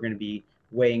that you were going to be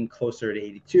weighing closer to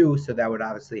 82, so that would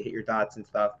obviously hit your dots and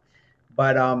stuff.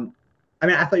 But I mean,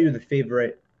 I thought you were the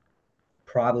favorite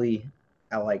probably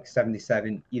at like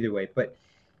 77 either way. But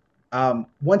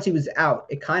once he was out,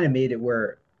 it kind of made it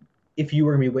where if you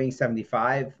were going to be weighing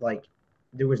 75, like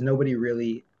there was nobody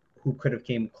really who could have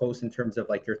came close in terms of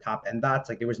like your top end dots.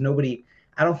 Like there was nobody.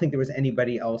 I don't think there was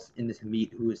anybody else in this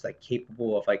meet who was like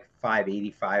capable of like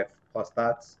 585 plus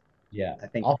dots. Yeah. I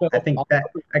think Off the, I think off that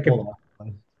the I could. poll,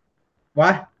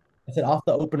 What? I said off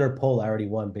the opener poll, I already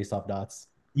won based off dots.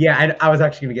 Yeah, I was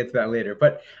actually going to get to that later,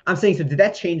 but I'm saying, so did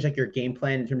that change like your game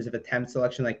plan in terms of attempt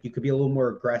selection? Like you could be a little more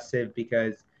aggressive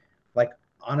because, like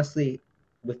honestly,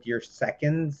 with your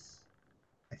seconds,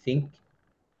 I think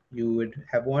you would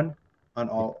have won on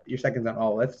all your seconds on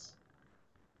all lifts.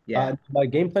 Yeah. My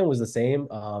game plan was the same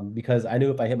because I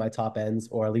knew if I hit my top ends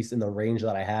or at least in the range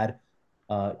that I had,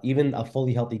 even a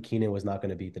fully healthy Keenan was not going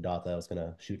to beat the dot that I was going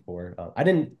to shoot for. I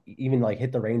didn't even like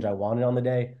hit the range I wanted on the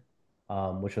day,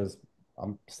 which was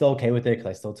I'm still okay with it because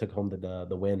I still took home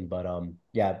the win. But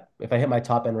yeah, if I hit my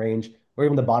top end range or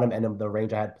even the bottom end of the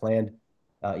range I had planned,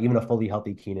 even a fully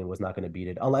healthy Keenan was not going to beat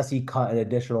it unless he cut an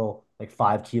additional like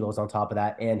 5 kilos on top of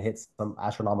that and hit some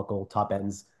astronomical top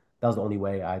ends. That was the only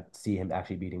way I see him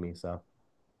actually beating me. So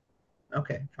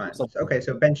Okay, fine. so Okay,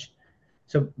 so bench,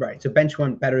 so right, so bench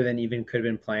went better than even could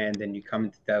have been planned, and you come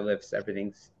into deadlifts,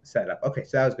 everything's set up. Okay,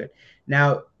 so that was good.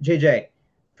 Now, JJ,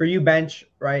 for you bench,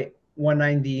 right,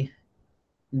 190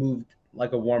 moved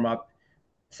like a warm up.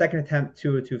 Second attempt,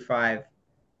 2025.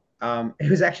 It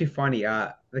was actually funny.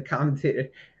 The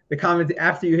comment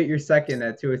after you hit your second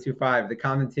at 2025, the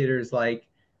commentator's like,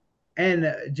 and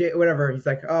whatever, he's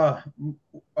like, oh,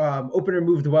 opener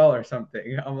moved well or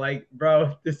something. I'm like,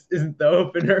 bro, this isn't the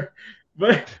opener.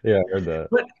 but Yeah, I heard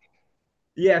that. but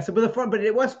yeah, so but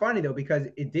it was funny though because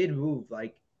it did move.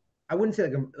 Like I wouldn't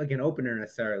say like an opener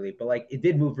necessarily, but like it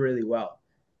did move really well.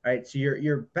 Right, so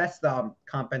your best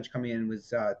comp bench coming in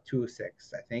was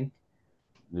 206, I think.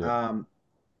 Yeah.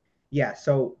 Yeah,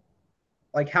 so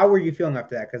like how were you feeling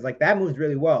after that? Because like that moves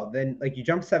really well. Then like you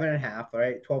jumped 7.5,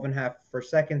 right? 12.5 for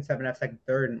second, 7.5 second,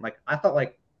 third, and like I thought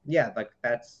like yeah, like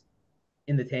that's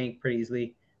in the tank pretty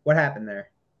easily. What happened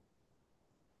there?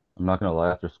 I'm not gonna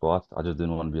lie, after squats, I just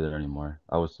didn't want to be there anymore.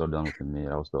 I was so done with the meet.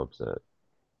 I was so upset.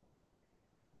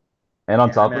 And on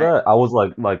Yeah, I top mean, of that, I was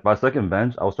like my second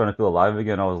bench, I was starting to feel alive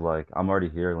again. I was like, I'm already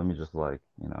here. Let me just like,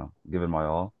 give it my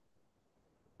all.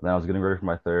 And then I was getting ready for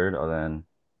my third, and then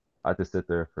I had to sit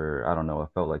there for, I don't know, it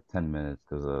felt like 10 minutes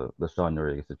because of the Sean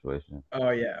Noriega situation. oh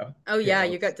yeah, Oh yeah. yeah,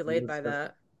 you got delayed by Discuss.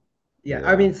 that. Yeah,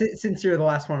 I Yeah. mean, since you're the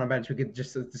last one on bench, we could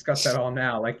just discuss that all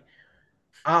now. Like,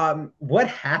 what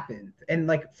happened? And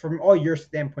like from all your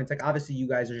standpoints, like obviously you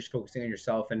guys are just focusing on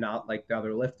yourself and not like the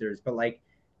other lifters, but like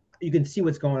you can see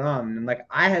what's going on. And like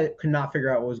could not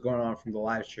figure out what was going on from the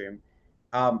live stream.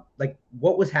 Like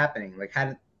what was happening? Like how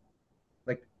did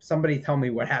like somebody tell me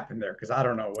what happened there because I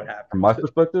don't know what From happened. my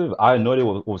perspective, I had no idea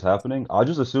what was happening. I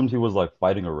just assumed he was like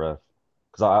fighting a ref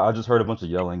because I just heard a bunch of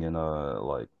yelling and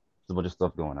like just a bunch of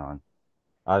stuff going on.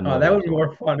 I had no Oh, idea that what would was be going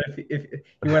more fun if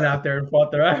he went out there and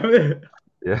fought the ref. on.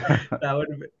 Yeah. That would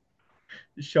have been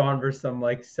Sean versus some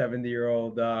like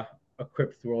 70-year-old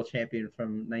equipped world champion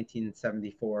from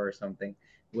 1974 or something.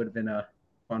 It would have been a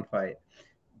fun fight.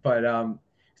 But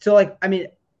so like I mean,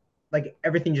 like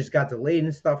everything just got delayed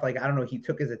and stuff. Like I don't know, he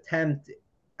took his attempt.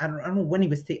 I don't know when he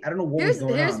was I don't know what was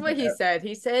going Here's on. what But he said.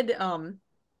 He said,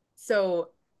 so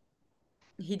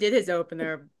he did his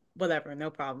opener, whatever, no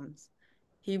problems.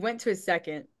 He went to his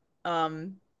second.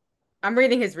 Um, I'm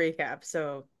reading his recap,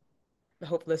 so I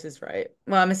hope this is right.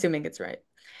 Well, I'm assuming it's right.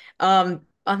 On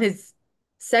his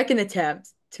second attempt,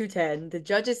 210, the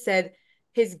judges said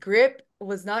his grip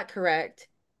was not correct,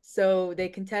 so they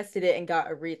contested it and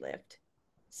got a relift.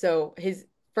 So his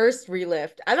first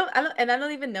relift, I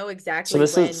don't even know So exactly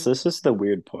when. this is the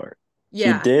weird part. He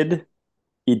Yeah, did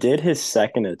he did his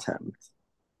second attempt.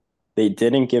 They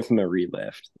didn't give him a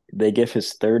relift. They give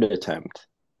his third attempt.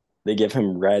 They give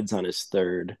him reds on his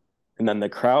third, and then the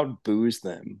crowd boos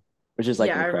them, which is like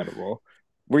yeah. incredible.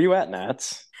 Were you at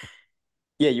Nats?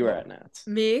 Yeah, you were yeah, at Nats.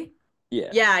 Me?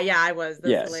 Yeah, Yeah, I was.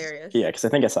 That's yes, hilarious. yeah, because I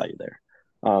think I saw you there.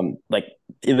 Like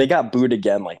they got booed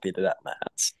again, like they did at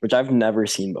Nats, which I've never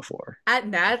seen before. At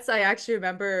Nats, I actually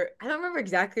remember, I don't remember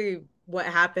exactly what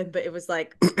happened, but it was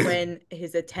like when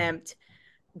his attempt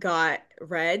got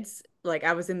reds. Like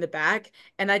I was in the back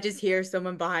and I just hear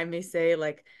someone behind me say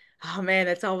like, "Oh man,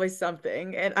 that's always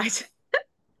something." And I just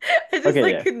Okay,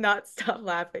 like yeah. could not stop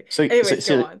laughing. So so Anyways,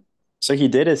 go so on. so he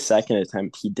did his second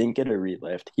attempt. He didn't get a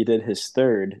relift. He did his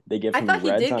third. They give I him thought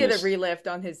he reds did on get a his.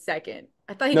 relift on his second.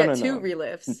 I thought he No, got no, two no.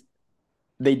 relifts.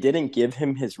 They didn't give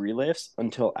him his relifts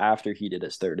until after he did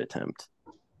his third attempt,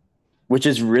 which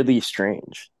is really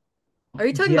strange. Are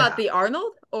you talking about Yeah. the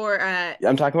Arnold or at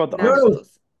I'm talking about the No, Arnold no.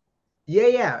 Nationals?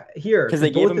 Yeah. Here, because because they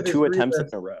gave both him of his two attempts in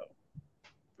relifts. a row.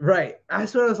 Right.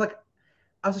 That's what I was like.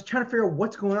 I was trying to figure out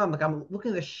what's going on. Like I'm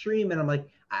looking at the stream and I'm like,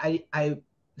 I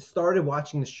started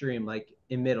watching the stream like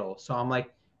in middle. So I'm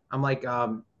like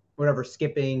whatever,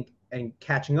 skipping and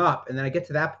catching up. And then I get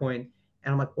to that point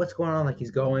and I'm like, what's going on? Like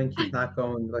he's going, he's not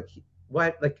going. Like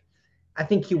what? Like I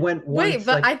think he went Wait, once,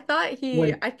 but like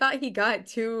when I thought he got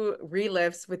two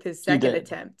relifts with his He second did.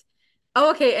 attempt.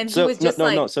 Oh, okay, and he So was no, just no,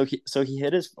 no. like, So he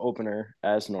hit his opener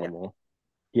as yeah. normal.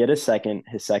 He had his second.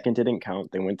 His second didn't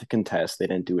count. They went to contest. They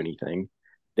didn't do anything.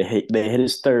 They hit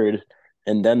his third,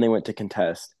 and then they went to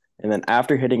contest. And then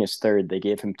after hitting his third, they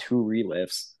gave him two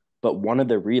relifts, but one of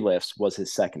the relifts was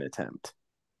his second attempt.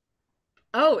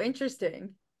 Oh,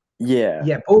 interesting. Yeah,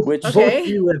 yeah, both Okay.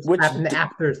 relifts which happened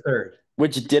after his third.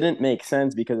 which didn't make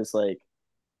sense because it's like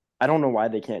I don't know why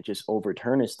they can't just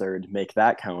overturn his third, make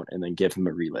that count, and then give him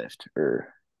a relift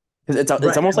or because it's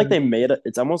Right. almost like they made it.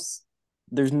 It's almost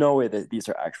there's no way that these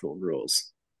are actual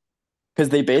rules because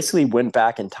they basically went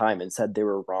back in time and said they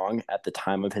were wrong at the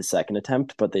time of his second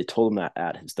attempt, but they told him that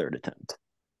at his third attempt.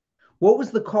 What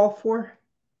was the call for?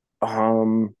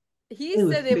 Um, He It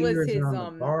was said it was fingers around the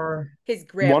bar. his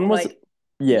grip. one was Like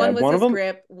yeah, one was one of his them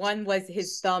grip, one was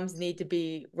his thumbs need to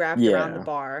be wrapped around the yeah.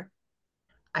 bar.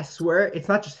 I swear it's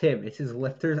not just him, it's his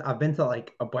lifters. I've been to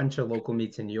like a bunch of local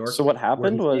meets in New So York what where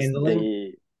happened he's was handling,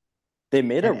 they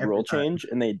made a and every rule time. change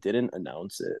and they didn't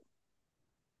announce it.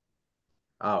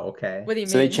 Oh, okay. What do you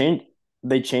So they mean? changed.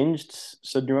 They changed.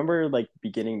 So do you remember like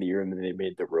beginning of the year and then they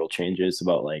made the rule changes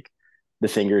about like the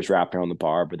fingers wrapped around the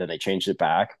bar, but then they changed it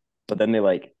back. But then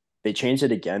they changed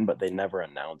it again, but they never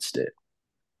announced it.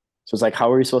 So it's like,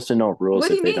 how are you supposed to know rules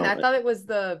What do if you they mean? don't? I thought it was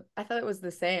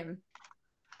the same.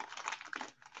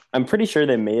 I'm pretty sure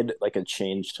they made like a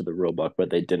change to the rule book, but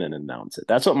they didn't announce it.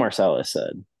 That's what Marcellus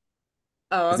said.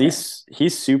 Oh, Because okay.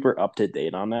 he's super up to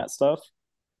date on that stuff.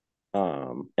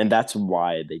 And that's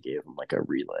why they gave him like a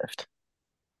relift.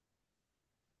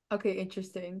 Okay,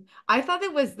 interesting. I thought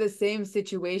it was the same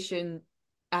situation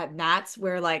at Nats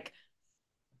where like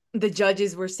the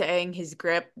judges were saying his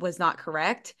grip was not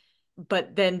correct,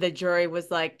 but then the jury was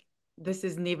like, this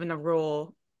isn't even a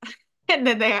rule. And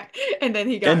then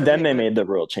he got And a then they relief. made the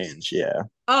rule change. Yeah.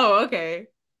 Oh, okay.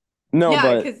 No, Yeah,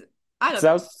 but because I because don't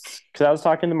know. I was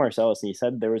talking to Marcellus and he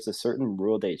said there was a certain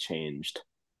rule they changed,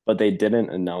 but they didn't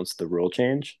announce the rule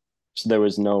change. So there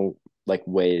was no like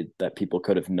way that people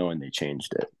could have known they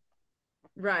changed it.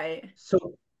 Right.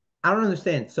 So I don't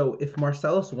understand. So if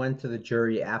Marcellus went to the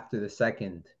jury after the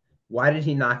second, why did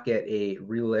he not get a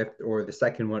relift or the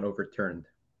second one overturned?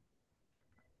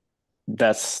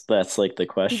 That's like the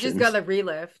He just question. got a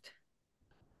relift.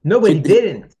 No, but he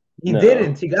didn't. He No.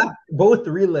 didn't. He got both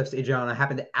relifts, Adriana,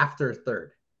 happened after his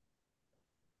third.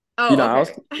 Oh, I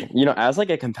was okay. as like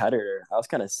a competitor, I was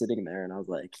kind of sitting there and I was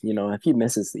like, if he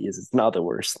misses these, it's not the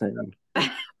worst thing.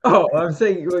 Oh, I'm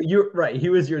saying you're right. He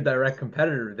was your direct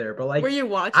competitor there, but Were like you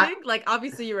I watching? Like,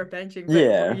 obviously you were benching,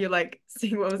 but were Yeah. you like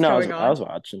seeing what was No, going I was on?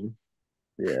 watching.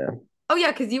 Yeah. Oh,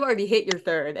 yeah, because you already hit your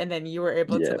third, and then you were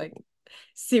able to Yeah. like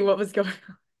see what was going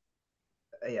on.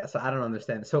 yeah, so I don't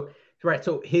understand. So right,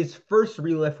 so his first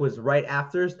relift was right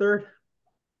after his third.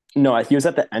 No, he was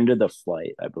at the end of the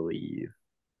flight, I believe.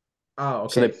 Oh,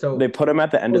 So okay. they put him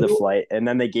at the end of the So, flight, and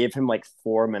then they gave him like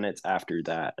 4 minutes after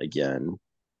that again.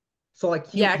 so like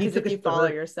Yeah, he because took if his you follow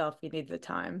third, yourself, you need the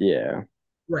time. Yeah,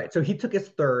 right? So he took his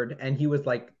third, and he was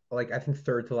like I think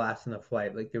third to last in the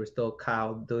flight. Like there was still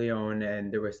Kyle DeLeon,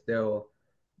 and there was still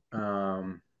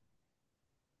um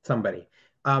somebody.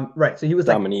 Right. So he was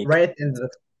like Dominique. right at the end of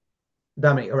the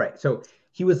Dominic. All right. So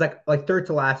he was like third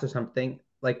to last or something.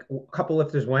 Like a couple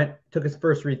lifters went, took his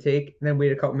first retake, and then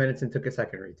waited a couple minutes and took a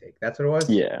second retake. That's what it was.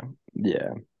 Yeah,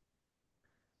 yeah.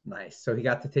 Nice. So he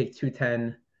got to take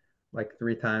 210 like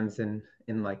three times in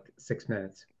like 6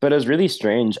 minutes. But it was really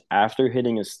strange. After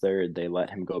hitting his third, they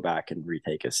let him go back and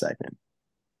retake his second,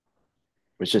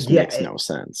 which just Yeah, makes no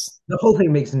sense. the whole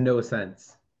thing makes no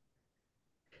sense.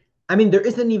 I mean, there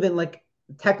isn't even like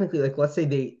technically like let's say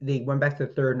they went back to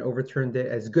the third and overturned it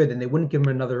as good, and they wouldn't give him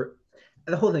another.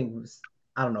 The whole thing was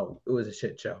I don't know. It was a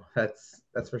shit show. That's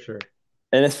for sure.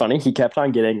 And it's funny, he kept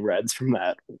on getting reds from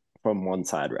that from one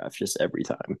side ref just every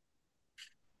time.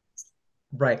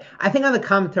 Right. I think on the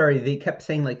commentary they kept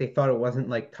saying like they thought it wasn't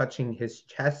like touching his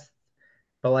chest,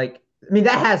 but like I mean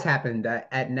that has happened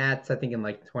at Nats I think in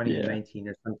like 2019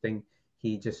 or something.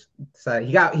 He just decided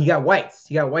he got whites.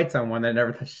 He got whites on one that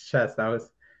never touched his chest. That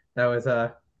was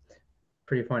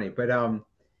pretty funny. But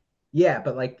yeah,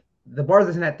 but like the bar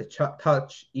doesn't have to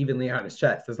touch evenly on his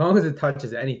chest. As long as it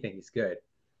touches anything, he's good.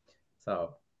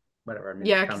 So whatever. I mean,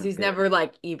 Yeah, because he's never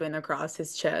like even across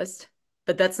his chest.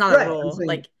 But that's not a right. I'm rule. saying,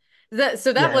 Like that,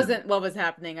 so that yeah, wasn't what was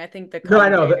happening. I think the no, I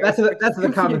know. That's commentators were that's just what the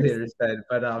confused. commentators said.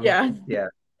 But Yeah. yeah.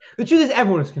 The truth is,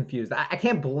 everyone was confused. I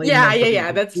can't blame Yeah, them yeah, for being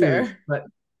yeah, that's confused, fair. but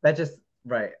that just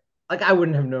right. Like I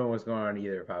wouldn't have known what was going on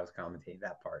either if I was commentating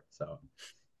that part. So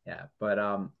yeah, but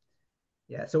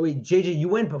yeah. So wait, JJ, you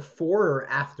went before or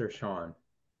after Sean?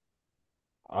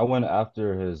 I went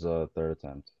after his third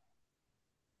attempt.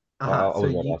 Uh-huh. I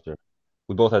was right after.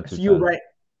 We both had So you were 210. right.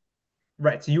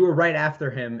 Right. So you were right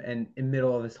after him and in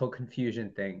middle of this whole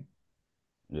confusion thing.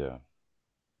 Yeah.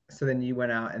 So then you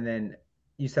went out and then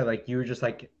you said like you were just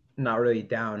like not really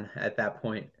down at that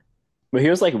point. But he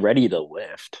was like ready to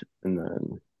lift, and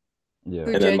then Yeah.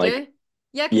 Who, and then like JJ?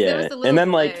 Yeah, because there was yeah, a little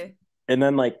delay. and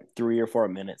then like 3 or 4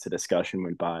 minutes of discussion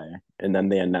went by, and then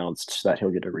they announced that he'll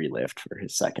get a relift for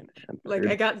his second and Like I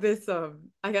third. got this, I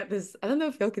don't know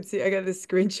if y'all can see, I got this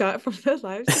screenshot from the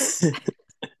live stream.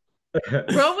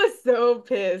 Bro was so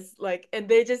pissed. Like, and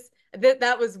they just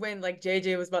that was when like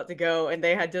JJ was about to go and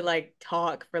they had to like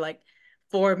talk for like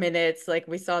 4 minutes. Like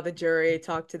we saw the jury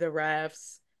talk to the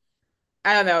refs.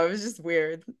 I don't know, it was just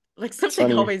weird. Like It's something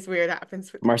funny. always weird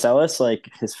happens with Marcellus, like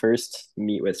his first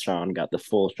meet with Sean, got the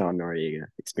full Sean Noriega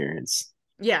experience.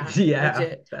 yeah, Yeah,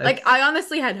 legit. Like that's I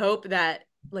honestly had hope that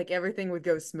like everything would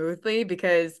go smoothly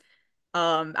because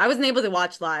I wasn't able to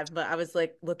watch live, but I was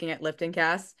like looking at lifting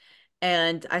cast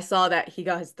and I saw that he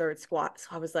got his third squat. So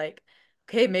I was like,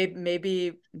 okay,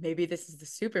 maybe this is the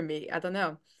super meet. I don't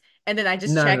know. And then I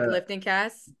just no, checked no. lifting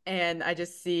cast and I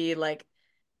just see like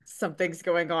something's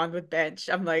going on with bench.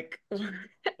 I'm like,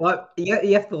 Well, you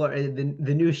have to learn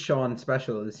the new Sean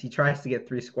special is he tries to get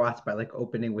 3 squats by like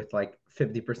opening with like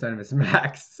 50% of his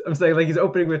max. I'm saying like he's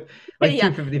opening with like yeah, yeah,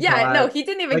 255. no, he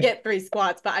didn't even Like get 3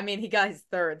 squats, but I mean, he got his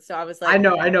third. So I was like, I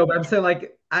know, but I'm saying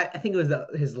like I think it was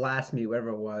his last meet, whatever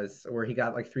it was, where he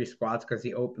got like 3 squats because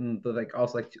he opened the like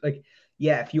also like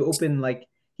yeah, if you open like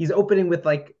he's opening with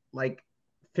like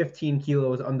 15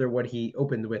 kilos under what he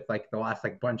opened with like the last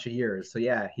like bunch of years. So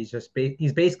yeah, he's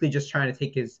basically just trying to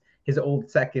take his old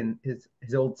seconds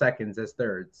as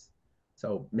thirds.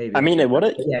 So maybe I the mean, it would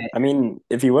difference. have. But yeah, I mean,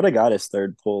 if he would have got his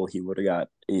third pull, he would have got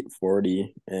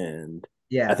 840, and I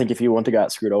yeah. think if he wouldn't have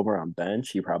got screwed over on bench,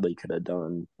 he probably could have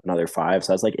done another five.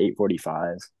 So that's like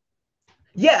 845.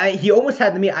 Yeah, he almost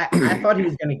had to me. I thought he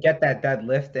was going to get that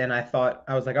deadlift, and I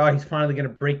was like, oh, he's finally going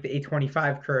to break the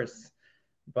 825 curse.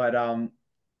 But I mean,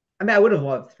 I would have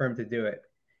loved for him to do it.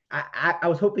 I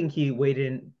was hoping he weighed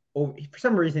in over for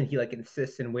some reason he like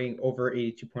insists in weighing over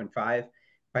 82.5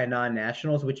 by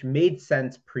non-nationals, which made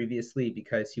sense previously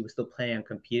because he was still planning on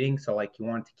competing. So like he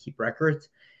wanted to keep records.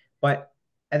 But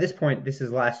at this point, this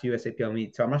is last USAPL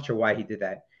meet, so I'm not sure why he did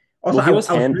that. Also, Well, I was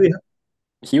really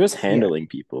he was yeah. handling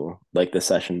people like the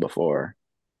session before.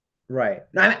 Right.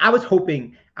 No, I was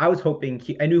hoping I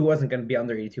knew he wasn't going to be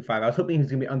under 82.5. I was hoping he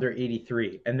was going to be under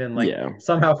 83 and then like Yeah.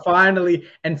 somehow finally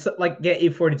and so, like get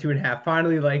 842 and a half.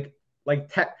 Finally like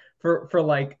tech for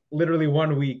like literally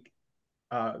 1 week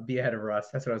be ahead of Russ.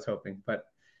 That's what I was hoping. But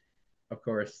of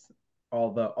course,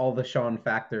 all the Sean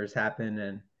factors happen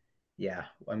and yeah,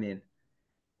 I mean,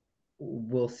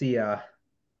 we'll see a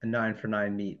 9 for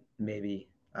 9 meet maybe.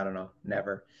 I don't know,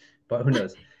 never. But who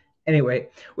knows? Anyway,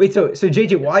 wait. So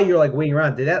JJ, while you're like waiting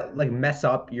around, did that like mess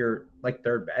up your like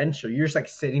third bench, or you're just like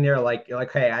sitting there like you're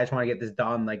like, hey, I just want to get this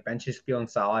done. Like bench is feeling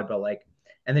solid, but like,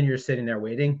 and then you're sitting there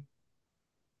waiting.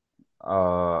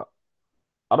 Uh,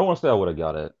 I don't want to say I would have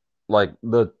got it. Like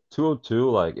the 202,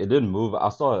 like it didn't move. I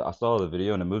saw the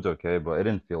video and it moved okay, but it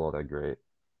didn't feel all that great.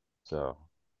 So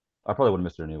I probably would have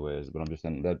missed it anyways, but I'm just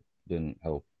saying that didn't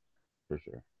help for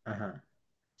sure. Uh huh.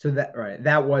 So that right,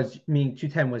 that was meaning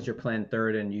 210 was your plan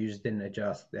third, and you just didn't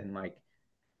adjust. And like,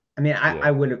 I mean, Yeah.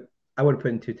 I would have put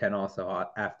in 210 also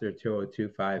after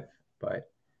 2025, but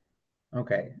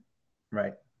okay,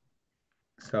 right.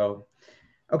 So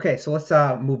okay, so let's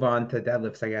move on to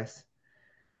deadlifts, I guess.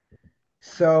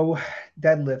 So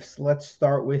deadlifts, let's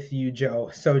start with you,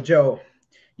 Joe. So Joe,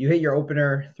 you hit your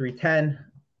opener 310.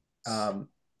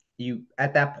 You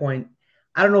at that point,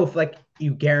 I don't know if like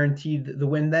you guaranteed the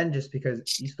win then, just because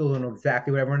you still don't know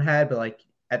exactly what everyone had, but like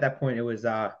at that point it was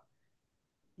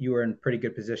you were in pretty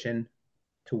good position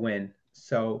to win.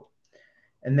 So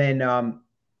and then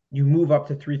you move up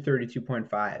to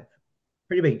 332.5.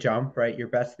 Pretty big jump, right? Your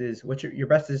best is your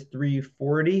best is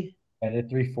 340. I did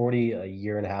 340 a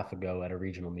year and a half ago at a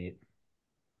regional meet.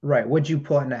 Right. What'd you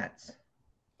pull at nats?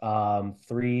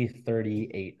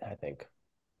 338, I think.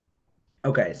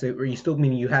 Okay, so are you still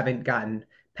meaning you haven't gotten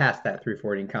past that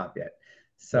 340 in comp yet? Yeah,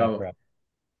 So, correct.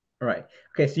 all right.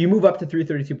 Okay, so you move up to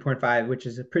 332.5, which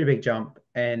is a pretty big jump,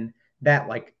 and that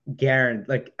like guaranteed,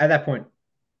 like at that point,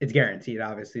 it's guaranteed.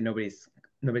 Obviously, nobody's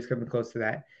coming close to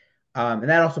that. And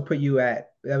that also put you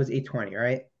at that was 820,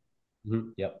 right?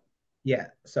 Yep. Yeah.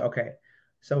 So okay.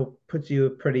 So puts you a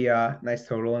pretty nice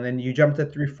total, and then you jump to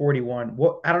 341.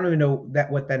 What I don't even know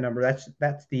what that number. That's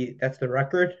the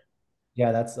record.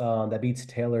 Yeah, that beats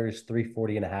Taylor's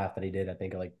 340 and a half that he did, I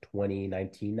think, like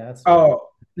 2019 nats or Oh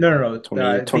no,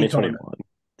 2021. Daytona.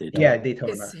 Yeah. Yeah,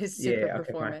 Daytona. His Yeah, super yeah, okay, fine.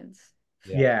 performance.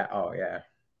 Yeah. Yeah. Oh yeah.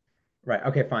 Right.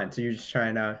 Okay, fine. So you're just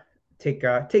trying to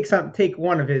take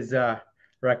one of his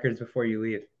records before you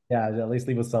leave. Yeah, at least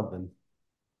leave us something.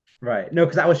 Right. No,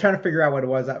 because I was trying to figure out what it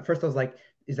was. At first, I was like,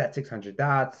 "Is that 600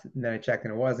 dots?" And then I checked,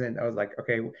 and it wasn't. I was like,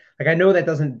 "Okay." Like I know that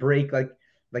doesn't break. Like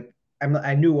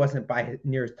I knew it wasn't by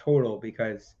near his total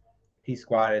because he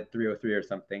squatted 303 or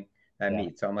something that Yeah.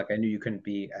 meet. So I'm like, I knew you couldn't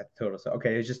be at the total. So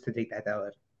okay, it's just to take that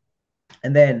deadlift.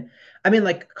 And then, I mean,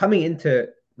 like coming into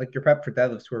like your prep for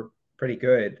deadlifts were pretty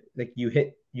good. Like you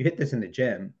hit this in the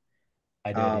gym.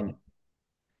 I did. Yeah. Um,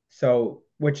 so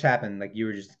which happened? Like you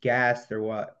were just gassed or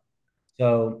what?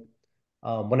 So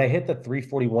when I hit the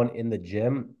 341 in the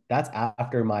gym, that's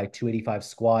after my 285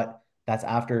 squat. That's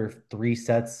after 3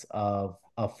 sets of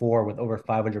a four with over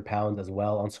 500 pounds as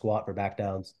well on squat for back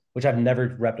downs, which I've never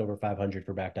repped over 500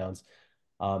 for back downs.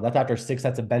 That's after 6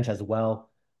 sets of bench as well.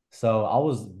 So I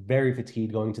was very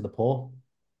fatigued going to the pull.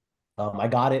 I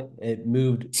got it. It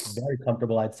moved very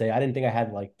comfortable, I'd say. I didn't think I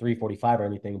had like 345 or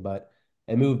anything, but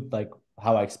it moved like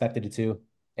how I expected it to.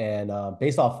 And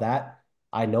based off that,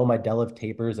 I know my deadlift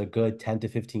taper is a good 10 to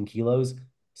 15 kilos.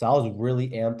 So I was really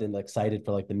amped and excited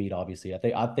for like the meet, obviously.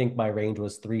 I think my range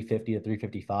was 350 to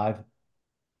 355.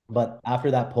 But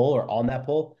after that pull or on that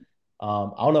pull, I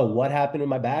don't know what happened in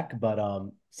my back, but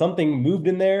something moved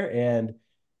in there, and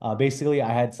basically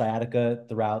I had sciatica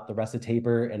throughout the rest of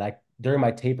taper. And I during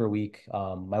my taper week,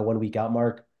 my 1 week out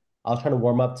mark, I was trying to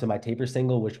warm up to my taper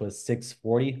single, which was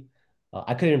 640.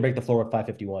 I couldn't even break the floor with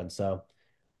 551, so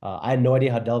I had no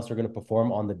idea how deadlifts were going to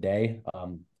perform on the day.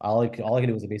 All I could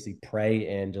do was basically pray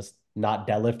and just not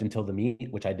deadlift until the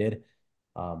meet, which I did.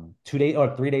 2 days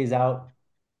or 3 days out,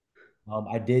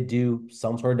 I did do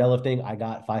some sort of deadlifting. I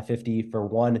got 550 for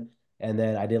one, and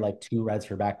then I did like two reps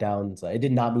for back downs. It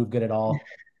did not move good at all.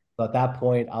 So at that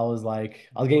point, I was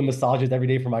getting massages every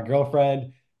day for my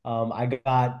girlfriend. I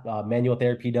got manual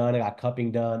therapy done. I got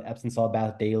cupping done, Epsom salt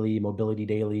bath daily, mobility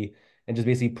daily, and just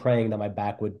basically praying that my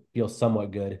back would feel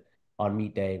somewhat good on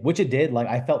meet day, which it did. Like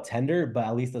I felt tender, but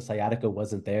at least the sciatica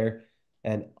wasn't there.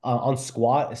 And on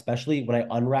squat, especially when I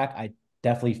unrack, I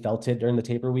definitely felt it during the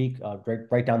taper week,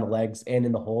 right down the legs and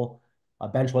in the hole.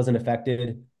 Bench wasn't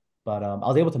affected, but I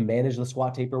was able to manage the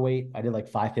squat taper weight. I did like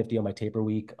 550 on my taper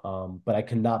week, but I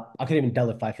couldn't even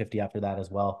deadlift 550 after that as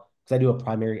well because I do a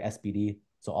primary SBD.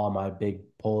 So all my big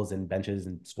pulls and benches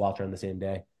and squats are on the same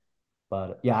day.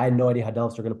 But yeah, I had no idea how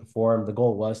deadlifts were going to perform. The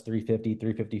goal was 350,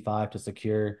 355 to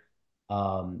secure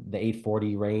the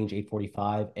 840 range,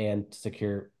 845, and to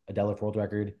secure a deadlift world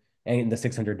record and the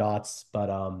 600 dots. But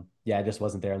yeah, I just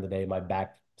wasn't there on the day. My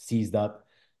back seized up,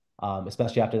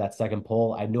 especially after that second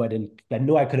pull. I knew I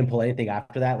couldn't pull anything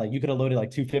after that. Like you could have loaded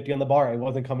like 250 on the bar. It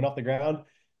wasn't coming off the ground.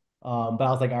 But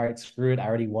I was like, all right, screw it. I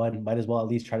already won. Might as well at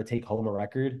least try to take home a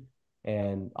record.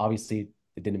 And obviously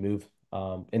it didn't move.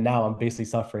 And now I'm basically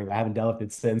suffering. I haven't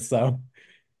deadlifted since. So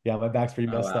yeah, my back's pretty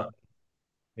Oh messed wow. up.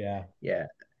 Yeah. Yeah.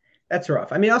 That's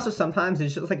rough. I mean, also sometimes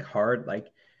it's just like hard. Like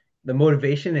the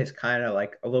motivation is kind of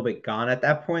like a little bit gone at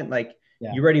that point. Like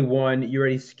Yeah. you already won, you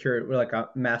already secured like a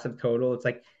massive total. It's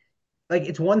like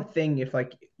it's one thing if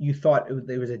like you thought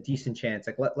there was a decent chance.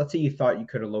 Like let's say you thought you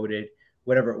could have loaded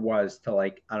whatever it was to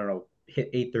like I don't know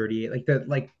hit 838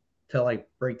 like to like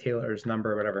break Taylor's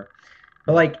number or whatever.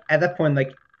 But like at that point,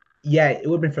 like yeah, it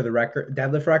would have been for the record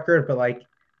deadlift record, but like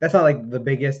that's not like the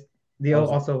biggest deal.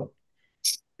 Obviously. Also,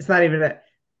 it's not even that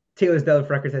Taylor's deadlift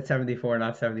record's at 74,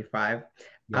 not 75.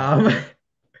 Yeah. Um,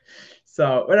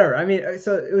 so whatever. I mean,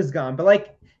 so it was gone. But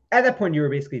like at that point, you were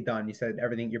basically done. You said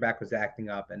everything, your back was acting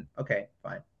up, and okay,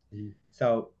 fine. Mhm.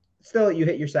 So still, you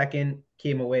hit your second,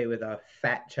 came away with a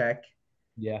fat check.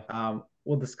 Yeah.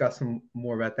 We'll discuss some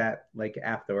more about that like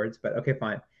afterwards. But okay,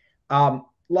 fine.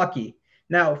 Lucky.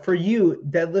 Now for you,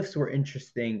 deadlifts were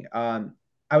interesting.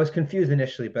 I was confused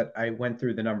initially, but I went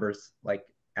through the numbers like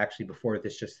actually before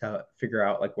this just to figure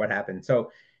out like what happened.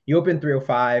 So you opened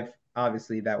 305.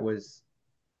 Obviously, that was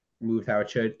moved how it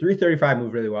should. 335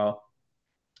 moved really well.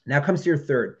 Now comes to your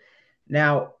third.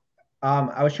 Now,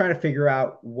 I was trying to figure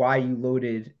out why you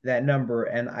loaded that number,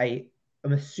 and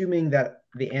I'm assuming that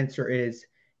the answer is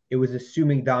it was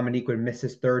assuming Dominique would miss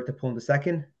his third to pull into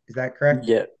second. Is that correct?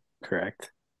 Yeah,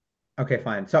 correct. Okay,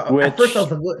 fine. So at first Which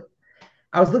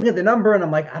I was looking at the number, and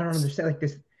I'm like, I don't understand. Like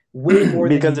this, way more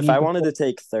than you because if need I to wanted pull. to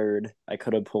take third, I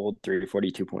could have pulled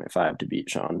 342.5 to beat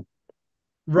Sean,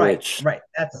 Right, which right.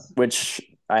 That's which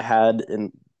I had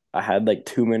like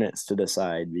 2 minutes to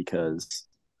decide because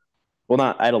well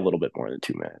not I had a little bit more than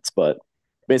 2 minutes, but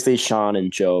basically Sean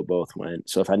and Joe both went.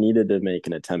 So if I needed to make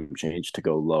an attempt change to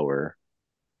go lower,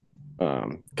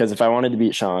 because if I wanted to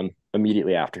beat Sean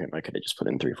immediately after him, I could have just put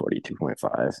in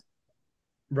 342.5.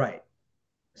 right.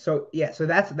 So yeah, so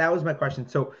that was my question.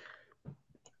 So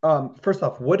first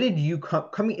off, what did you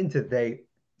coming into today?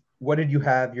 What did you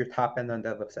have your top end on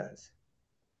deadlifts as?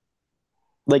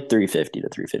 Like 350 to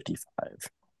 355.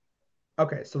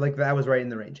 Okay, so like that was right in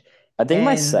the range. I think And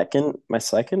my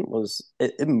second was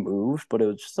it moved, but it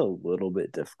was just a little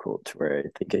bit difficult to where I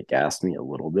think it gassed me a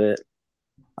little bit.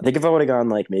 I think if I would have gone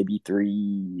like maybe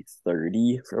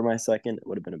 330 for my second, it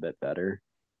would have been a bit better.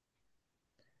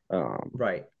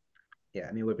 right. Yeah,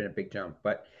 I mean it would have been a big jump.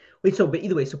 But wait, so but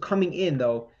either way, so coming in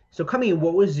though, so coming in,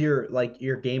 what was your like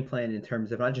your game plan in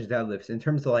terms of not just deadlifts, in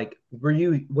terms of like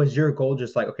was your goal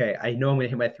just like, okay, I know I'm gonna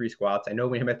hit my 3 squats, I know I'm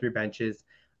gonna hit my 3 benches,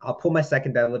 I'll pull my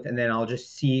second deadlift and then I'll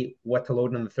just see what to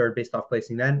load on the third based off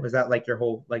placing then? Was that like your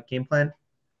whole like game plan?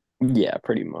 Yeah,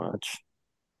 pretty much.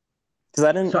 Because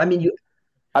I didn't So I mean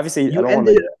obviously you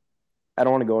ended I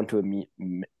don't want to go into a meet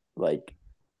like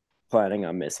planning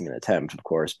on missing an attempt, of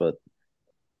course, but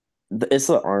it's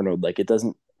the Arnold. Like it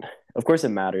doesn't. Of course, it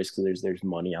matters because there's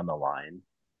money on the line.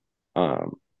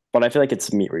 Um, but I feel like it's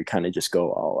a meet where you kind of just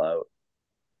go all out.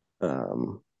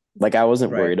 Like I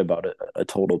wasn't right. worried about a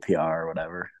total PR or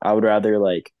whatever. I would rather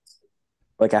like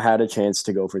I had a chance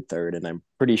to go for third, and I'm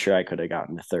pretty sure I could have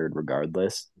gotten a third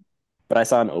regardless. But I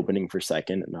saw an opening for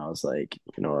second, and I was like,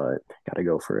 you know what, gotta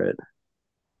go for it.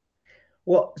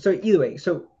 Well, so either way,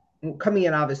 so coming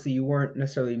in, obviously you weren't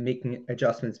necessarily making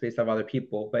adjustments based off other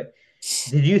people, but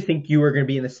did you think you were going to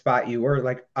be in the spot you were?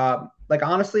 Like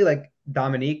honestly, like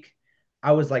Dominique,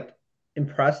 I was like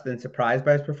impressed and surprised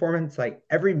by his performance. Like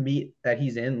every meet that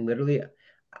he's in, literally,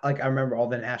 like I remember all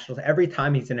the nationals. Every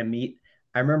time he's in a meet,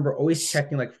 I remember always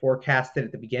checking like forecasted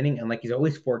at the beginning, and like he's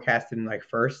always forecasted in like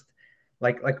first.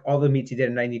 Like all the meets he did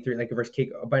in '93, like versus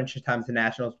Cake a bunch of times the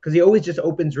nationals, because he always just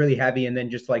opens really heavy and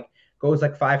then just like goes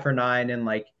like 5 for 9 and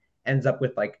like ends up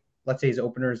with like, let's say his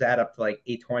openers add up to like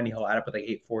 820, he'll add up with like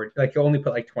 840. Like he'll only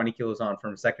put like 20 kilos on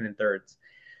from second and thirds.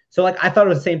 So like I thought it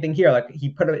was the same thing here. Like he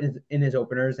put it in his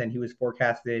openers and he was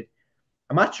forecasted.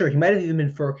 I'm not sure. He might have even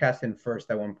been forecasted in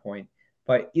first at one point,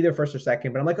 but either first or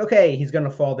second. But I'm like, okay, he's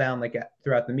gonna fall down like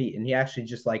throughout the meet. And he actually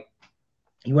just like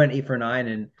he went 8 for 9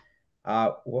 and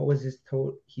what was his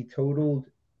total? He totaled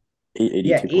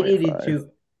yeah, 882.5.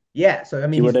 882. Yeah, so I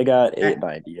He mean would he's have got at,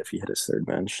 890 if he hit his third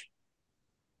bench.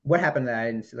 what happened to that?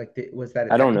 I didn't see, like was that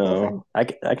a I don't technical thing? know. I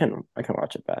can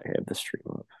watch it back. I have the stream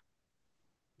up.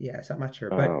 Yeah, so I'm not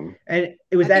sure, but Um, and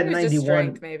it was I think at it was just 91.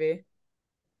 strength, maybe.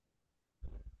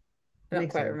 I don't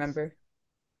Makes quite sense. remember.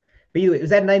 But anyway, it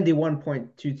was at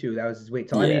 91.22. That was his weight.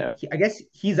 So I mean, yeah, I guess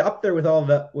he's up there with all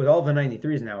the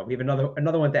 93s now. We have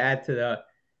another one to add to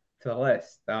the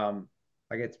list.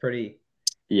 Like it's pretty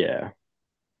yeah,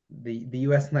 the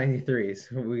US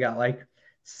 93s. We got like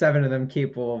 7 of them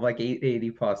capable of like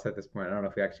 880 plus at this point. I don't know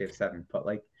if we actually have 7, but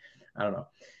like I don't know.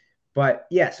 But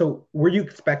yeah, so were you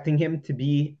expecting him to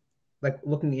be like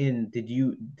looking in?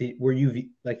 Were you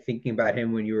like thinking about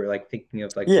him when you were like thinking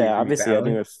of like 3 3s Obviously, I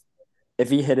knew battling? if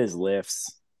he hit his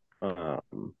lifts,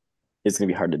 it's gonna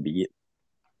be hard to beat.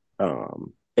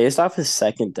 Based off his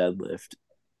second deadlift,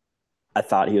 I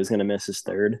thought he was gonna miss his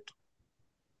third.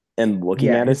 And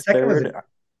Yeah, looking his at second was a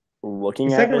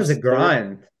his third,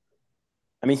 grind.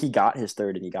 I mean, he got his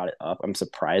third and he got it up. I'm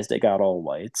surprised it got all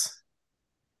whites.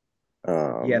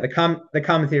 Yeah, Um, the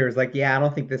commentator was like, "Yeah, I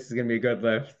don't think this is gonna be a good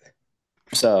lift."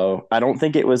 so I don't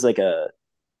think it was like a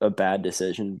bad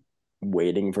decision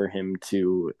waiting for him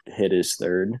to hit his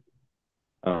third,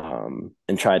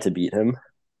 and try to beat him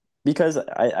because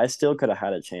I still could have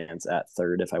had a chance at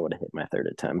third if I would have hit my third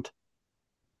attempt.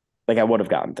 Like I would have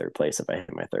gotten third place if I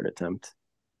hit my third attempt.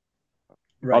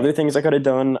 Other Right. things I could have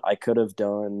done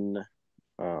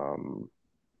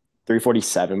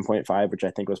 347.5, which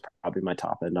I think was probably my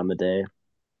top end on the day.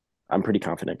 I'm pretty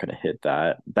confident I could have hit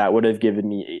that. That would have given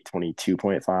me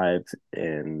 822.5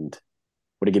 and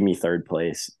would have given me third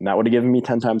place. And that would have given me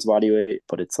 10 times body weight,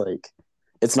 but it's like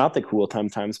it's not the cool 10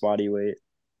 times body weight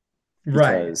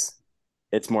Right. because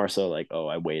it's more so like, oh,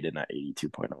 I weighed in at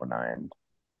 82.09.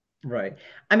 Right.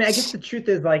 I mean, I guess the truth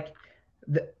is like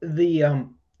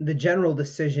the general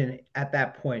decision at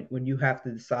that point when you have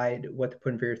to decide what to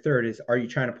put in for your third is, are you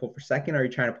trying to pull for second or are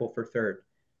you trying to pull for third?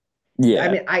 I Yeah.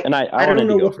 mean, I And I I don't wanted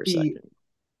to know go what for the second.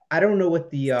 I don't know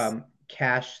what the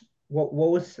cash what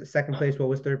was second place, what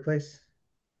was third place,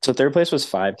 So third place was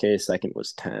 5K, second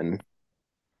was 10,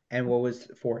 and what was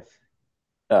fourth?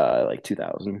 like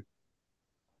 2000.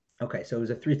 Okay, so it was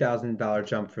a $3,000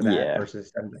 jump for that Yeah.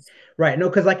 versus 7. Right. No,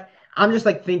 because like I'm just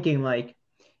like thinking like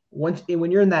once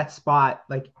when you're in that spot,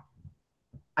 like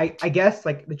I guess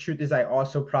like the truth is I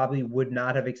also probably would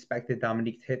not have expected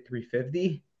Dominique to hit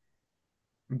 350,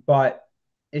 but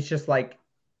it's just like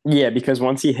Yeah, because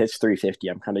once he hits 350,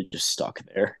 I'm kind of just stuck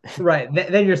there. right,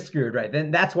 then you're screwed, right?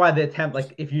 Then that's why the attempt,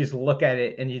 like if you just look at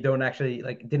it and you don't actually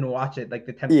like didn't watch it, like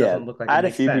the attempt Yeah, doesn't look like I it had a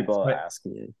makes few sense. people But ask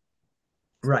me.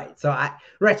 right,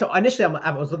 so initially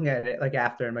I was looking at it like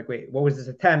after I'm like, wait, what was this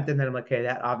attempt? And then I'm like, okay,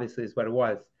 that obviously is what it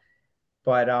was.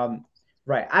 But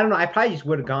right, I don't know. I probably just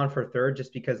would have gone for third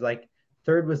just because like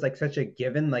third was like such a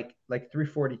given. Like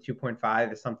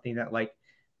 342.5 is something that like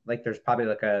there's probably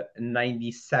like a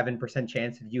 97%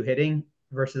 chance of you hitting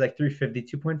versus like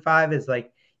 352.5 is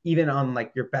like even on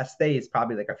like your best day is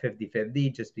probably like a 50-50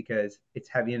 just because it's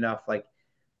heavy enough like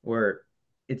where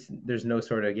it's there's no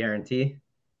sort of guarantee.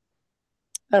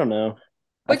 I don't know.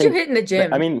 I What'd you think, hit in the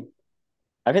I gym? mean,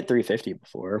 I've hit 350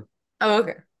 before. Oh,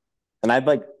 okay. And I've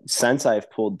like, since I've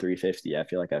pulled 350, I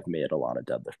feel like I've made a lot of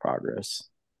deadlift progress.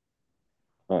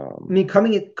 I mean,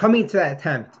 coming to that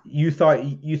attempt, you thought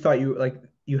you like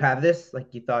you have this,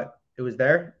 like you thought it was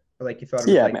there, or like you thought it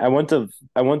was Yeah, I mean, like I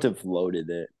wouldn't have loaded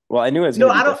it. Well, I knew it was going no,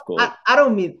 to be I don't, difficult. I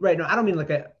don't mean right. No, I don't mean like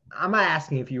a. I'm not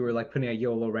asking if you were like putting a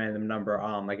YOLO random number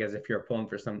on, like as if you're pulling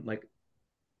for some like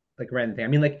random thing. I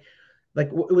mean like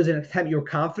it was an attempt you were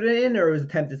confident in, or it was an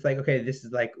attempt that's like okay, this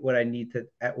is like what I need to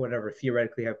at whatever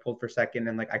theoretically have pulled for second,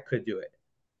 and like I could do it.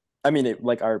 I mean,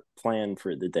 like our plan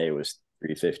for the day was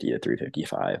 350 to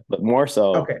 355, but more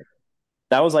so Okay,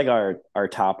 that was like our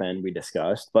top end we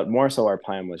discussed, but more so our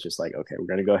plan was just like, okay, we're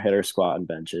going to go hit our squat and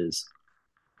benches.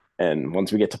 And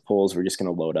once we get to pulls, we're just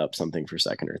going to load up something for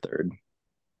second or third.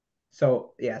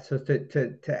 so yeah, so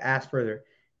to ask further,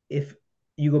 if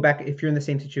you go back, if you're in the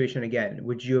same situation again,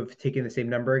 would you have taken the same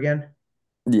number again?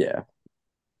 Yeah.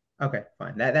 Okay,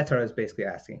 fine. That's what I was basically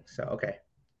asking. So okay,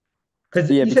 because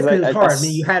Yeah, you said because to me it was hard. I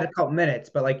mean, you had a couple minutes,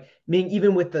 but like, I mean,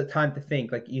 even with the time to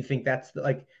think, like, you think that's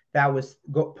like that was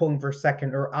pulling for a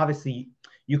second, or obviously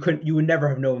you would never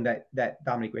have known that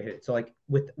Dominic would hit it. So like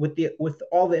with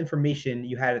all the information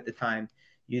you had at the time,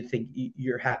 you think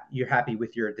you're happy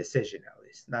with your decision at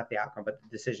least, not the outcome, but the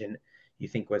decision you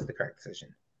think was the correct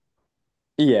decision.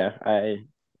 yeah,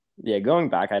 going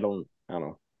back, I don't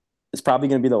know. It's probably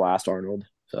going to be the last Arnold,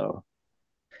 so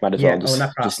might as well Yeah. Oh,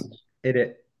 not problem. just It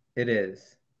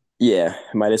is. yeah,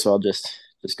 might as well just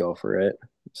go for it.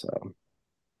 So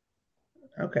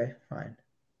Okay, fine.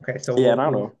 Okay, so yeah, and I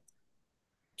don't know.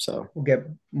 So we'll get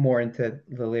more into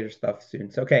the later stuff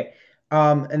soon. So okay.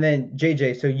 And then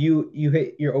JJ, so you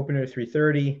hit your opener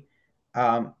 330.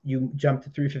 You jumped to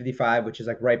 355, which is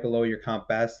like right below your comp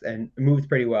best and moved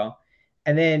pretty well.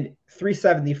 And then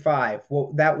 375.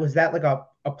 Well, that like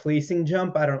a placing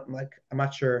jump? I'm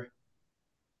not sure.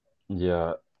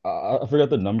 Yeah, I forgot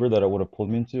the number that it would have pulled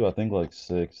me into. I think like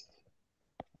sixth.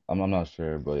 I'm not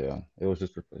sure, but yeah, it was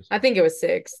just replaced. I think it was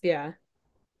six. Yeah.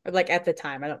 Like at the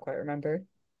time, I don't quite remember.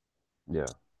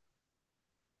 Yeah.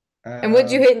 And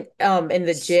what'd you Um, hit in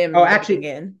the gym oh, loading actually,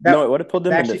 in? no, that it would have pulled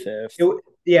them into actually fifth.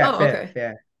 yeah, Oh, fifth, okay.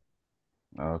 yeah.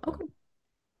 Okay. Okay.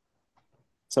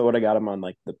 So would have got him on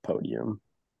like the podium.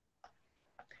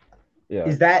 Yeah.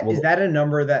 Is Well, that a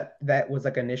number that was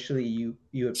like initially you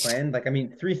had planned? Like I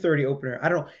mean 330 opener. I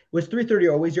don't know. Was 330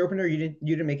 always your opener? You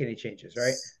didn't make any changes,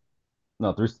 right?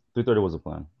 no, 330 was the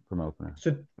plan for my opener.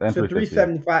 So And so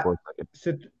 350 375 for a second.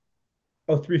 so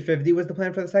oh 350 was the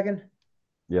plan for the second?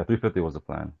 Yeah, 350 was the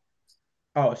plan.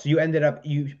 Oh, so you ended up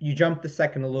you jumped the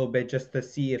second a little bit just to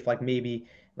see if like maybe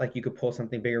like you could pull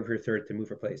something bigger for your third to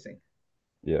move replacing.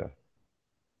 Yeah.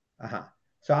 Uh-huh.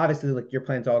 So obviously like your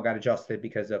plans all got adjusted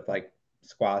because of like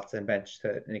squats and bench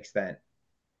to an extent.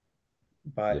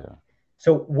 But Yeah.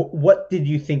 so what did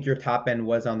you think your top end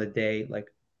was on the day? Like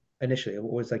initially,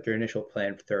 what was like your initial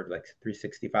plan for third, like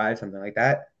 365, something like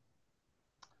that?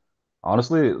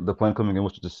 Honestly, the plan coming in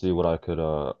was to just see what I could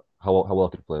how well I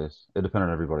could place. It depended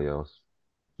on everybody else.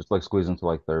 Just like squeeze into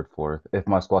like third, fourth. If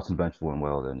my squats and bench went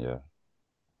well, then yeah.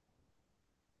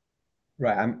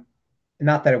 Right.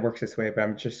 not that it works this way, but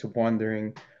I'm just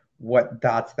wondering what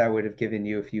dots that would have given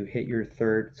you if you hit your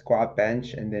third squat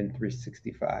bench and then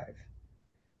 365.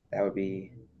 That would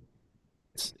be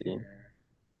Let's see.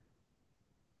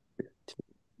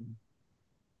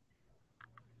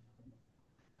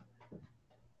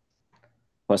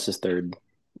 Plus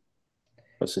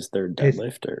his third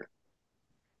deadlift, or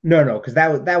no, because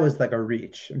that was like a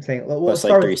reach. I'm saying, well, plus let's like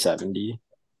start with 370.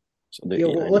 So they're yeah.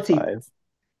 Well, let's see. 895.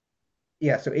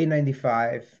 Yeah, so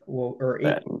 895. Well, or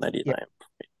That eight. 99. Yeah,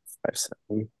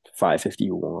 57,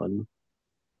 551.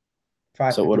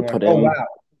 So it would have 551. put Oh him. wow,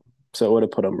 So it would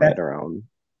have put him right that's around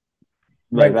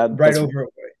like that. right That's over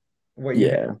what you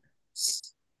hit. yeah.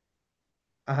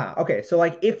 Okay, so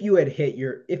like if you had hit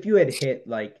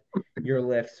like your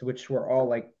lifts, which were all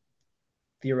like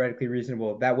theoretically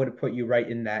reasonable, that would have put you right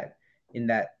in that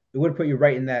it would have put you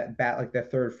right in that like the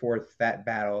third, fourth that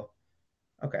battle.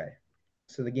 Okay.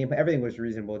 So the game everything was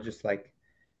reasonable, just like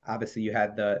obviously you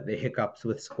had the hiccups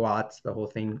with squats, the whole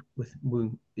thing with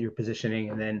your positioning,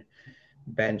 and then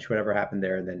bench, whatever happened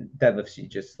there, and then deadlifts you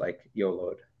just like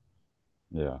YOLO'd.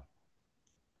 Yeah.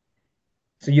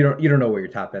 So you don't know what your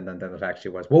top end on deadlift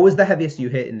actually was. What was the heaviest you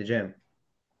hit in the gym?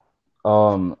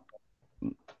 Um,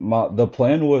 the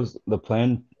plan.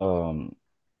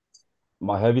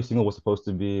 My heavy single was supposed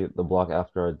to be the block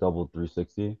after I doubled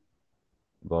 360,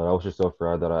 but I was just so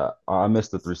fried that I missed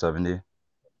the 370.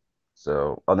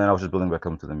 So and then I was just building back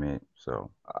up to the meet. So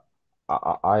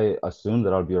I assumed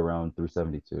that I'd be around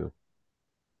 372,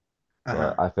 but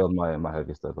Uh-huh. I failed my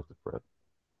heaviest deadlift prep.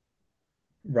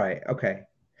 Right. Okay.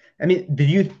 I mean, did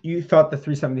you thought the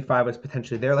 375 was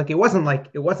potentially there? Like it wasn't like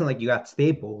you got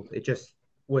stapled. It just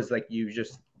was like it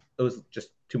was just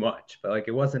too much. But like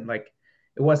it wasn't like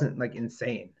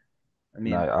insane. I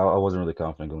And I mean, I wasn't really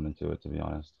confident going into it, to be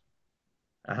honest.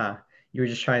 uh-huh. You were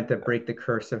just trying to break the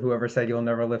curse of whoever said you'll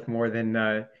never lift more than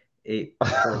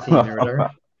 814 or whatever.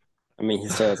 I mean, he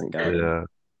still hasn't got it. Yeah,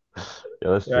 yeah,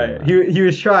 that's true, Right. man. He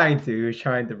was trying to. He was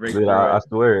trying to break Dude, through I it.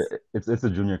 swear it's a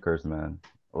junior curse, man.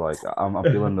 Like I'm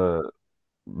feeling the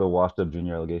washed up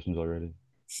junior allegations already.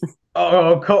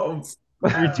 Oh,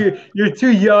 you're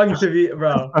too young to be,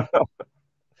 bro.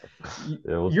 Yeah,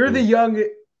 we'll You're the see. young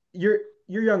you're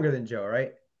younger than Joe,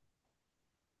 right?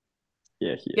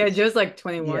 Yeah, he Yeah, is. Joe's like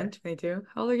Yeah. 21, 22.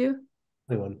 How old are you?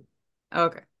 21. Oh,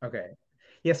 okay. Okay.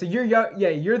 Yeah, so you're young. Yeah,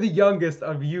 you're the youngest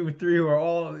of you three who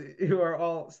are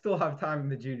all still have time in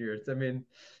the juniors. I mean,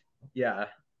 yeah,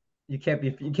 you can't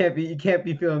be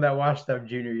feeling that washed up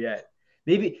junior yet.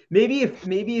 Maybe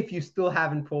if you still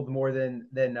haven't pulled more than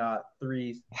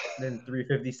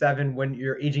 357 when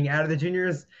you're aging out of the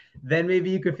juniors, then maybe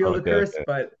you could feel the Okay, curse. okay.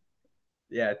 But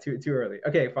yeah, too early.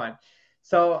 Okay, fine.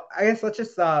 So I guess let's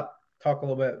just talk a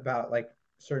little bit about like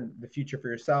the future for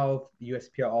yourself, the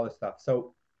USPL, all this stuff.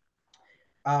 So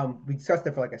we discussed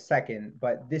it for like a second,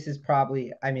 but this is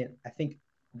probably, I mean, I think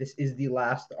this is the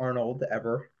last Arnold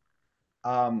ever,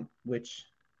 which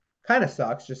kind of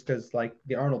sucks just because like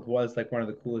the Arnold was like one of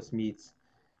the coolest meets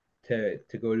to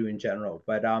go to in general.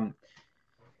 But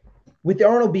with the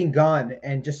Arnold being gone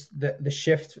and just the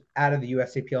shift out of the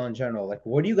USAPL in general, like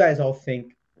what do you guys all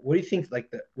think? What do you think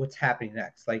like what's happening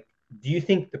next? Like, do you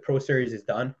think the Pro Series is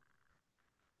done?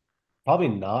 Probably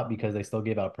not because they still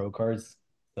gave out pro cards.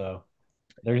 So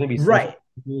there's gonna be still some Right.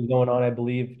 going on, I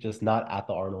believe, just not at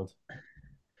the Arnold.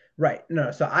 Right.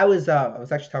 No, so I was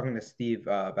actually talking to Steve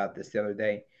about this the other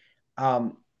day.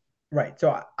 Um, right.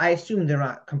 So I assume they're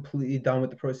not completely done with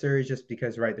the Pro Series just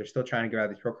because, right, they're still trying to give out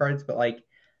these pro cards, but like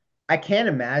I can't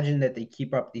imagine that they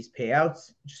keep up these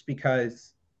payouts just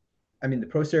because I mean the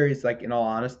Pro Series, like in all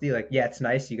honesty, like yeah, it's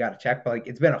nice, you got to check, but like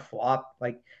it's been a flop.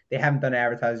 Like they haven't done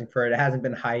advertising for it. It hasn't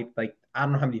been hyped. Like I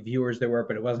don't know how many viewers there were,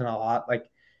 but it wasn't a lot. Like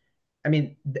I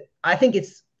mean, I think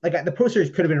it's like the Pro Series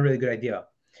could have been a really good idea.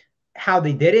 How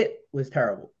they did it was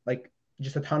terrible. Like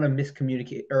just a ton of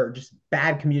miscommunicate or just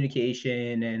bad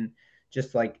communication and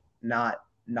just like not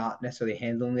necessarily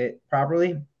handling it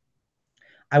properly.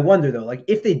 I wonder though, like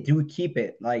if they do keep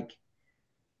it, like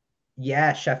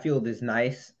yeah, Sheffield is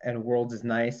nice and Worlds is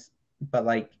nice, but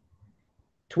like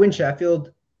to win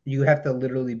Sheffield, you have to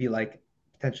literally be like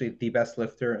potentially the best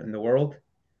lifter in the world.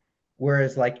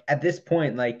 Whereas like at this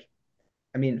point, like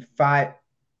I mean,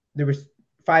 there was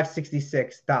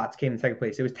 566 dots came in second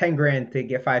place. It was 10 grand to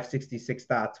get 566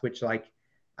 dots, which like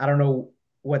I don't know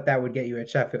what that would get you at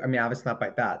Sheffield. I mean, obviously not by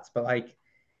dots, but like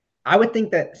I would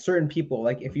think that certain people,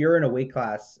 like if you're in a weight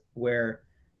class where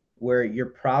you're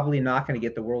probably not going to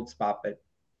get the world spot, but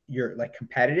you're like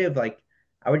competitive, like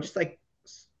I would just like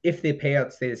if the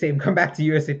payouts stay the same, come back to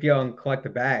USAPL and collect the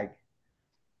bag.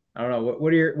 I don't know.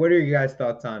 What are your guys'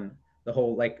 thoughts on the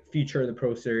whole like future of the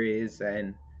Pro Series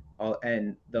and all,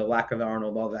 and the lack of the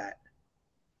Arnold, all that.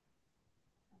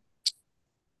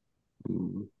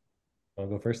 I'll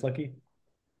go first, Lucky.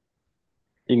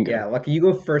 You can go. Yeah, Lucky, you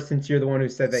go first since you're the one who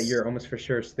said that you're almost for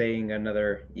sure staying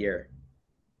another year.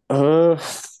 I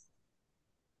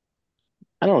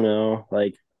don't know.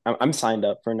 Like I'm signed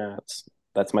up for Nats.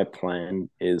 That's my plan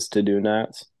is to do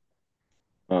Nats.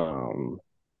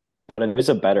 But if there's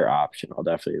a better option, I'll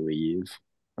definitely leave.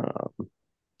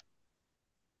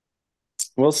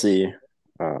 We'll see.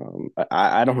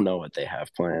 I don't know what they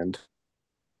have planned.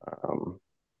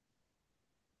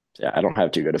 Yeah, I don't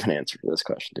have too good of an answer for this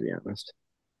question, to be honest.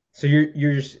 So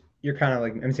you're kind of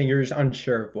like, I'm saying you're just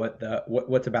unsure of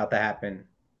what's about to happen.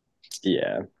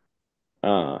 Yeah.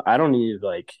 I don't need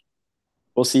like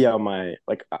we'll see how I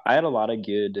had a lot of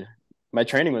good my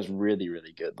training was really,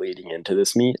 really good leading into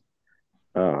this meet.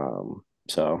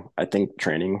 So I think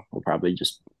training will probably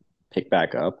just pick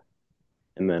back up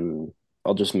and then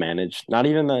I'll just manage not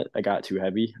even that I got too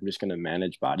heavy. I'm just gonna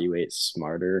manage body weight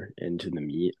smarter into the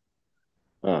meet.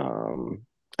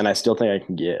 And I still think I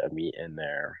can get a meet in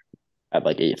there at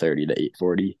like 8:30 to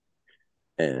 8:40.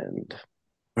 And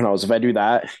who knows if I do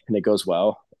that and it goes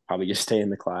well, I'll probably just stay in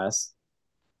the class.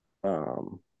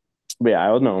 But yeah, I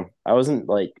don't know. I wasn't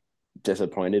like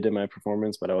disappointed in my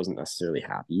performance, but I wasn't necessarily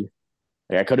happy.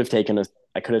 Like I could have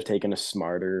taken a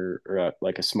smarter or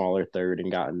like a smaller third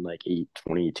and gotten like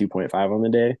 8:22.5 on the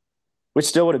day, which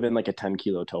still would have been like a 10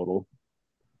 kilo total.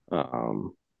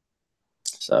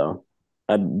 So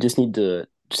I just need to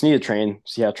train,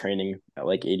 see how training at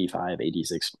like 85,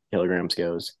 86 kilograms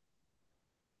goes.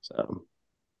 So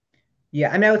Yeah,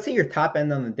 I mean, I would say your top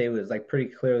end on the day was like pretty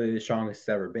clearly the strongest it's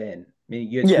ever been. I mean,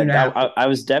 you had yeah, 2.5, I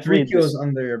was 3 kilos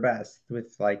under your best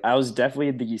with like. I was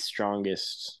definitely the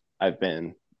strongest I've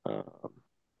been.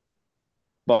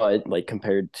 But like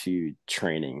compared to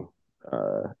training,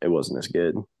 it wasn't as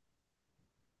good.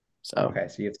 So Okay,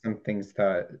 so you have some things to,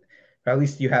 or at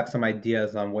least you have some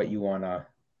ideas on what you want to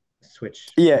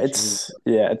switch. yeah, What you need.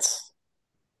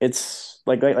 it's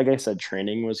like I said,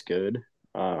 training was good.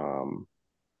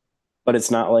 But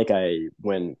it's not like I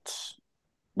went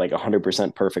like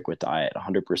 100% perfect with diet,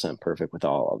 100% perfect with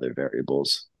all other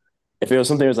variables. If it was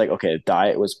something that was like, okay,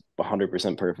 diet was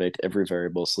 100% perfect, every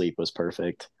variable, sleep was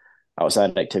perfect,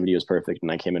 outside activity was perfect,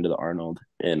 and I came into the Arnold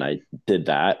and I did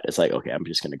that, it's like, okay, I'm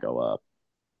just going to go up.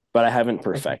 But I haven't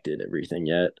Okay. perfected everything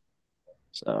yet.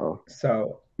 So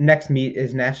next meet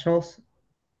is nationals.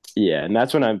 Yeah, and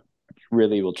that's when I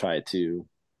really will try to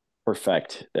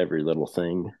perfect every little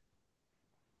thing.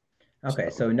 Okay,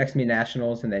 so next meet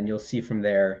nationals, and then you'll see from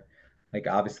there, like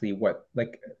obviously what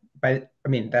like by I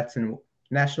mean that's in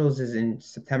nationals is in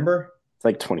September. It's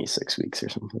like 26 weeks or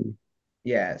something.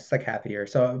 Yeah, it's like half a year.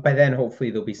 So by then, hopefully,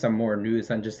 there'll be some more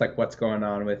news on just like what's going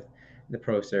on with the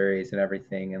Pro Series and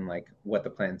everything, and like what the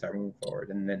plans are moving forward,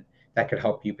 and then that could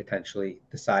help you potentially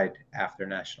decide after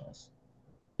nationals.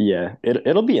 Yeah,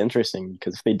 it'll be interesting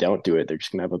because if they don't do it, they're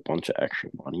just gonna have a bunch of extra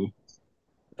money.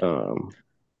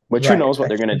 Which who Right. knows what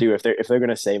they're gonna do if they're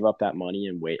gonna save up that money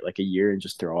and wait like a year and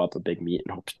just throw up a big meet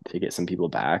and hope to get some people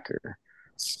back or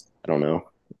I don't know.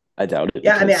 I doubt it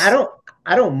Yeah, I mean, because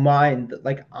I don't mind.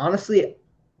 Like honestly,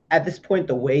 at this point,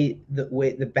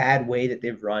 the bad way that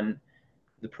they've run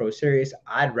the Pro Series,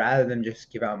 I'd rather them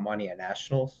just give out money at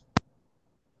nationals.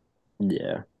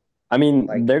 yeah. I mean,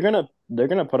 Like they're gonna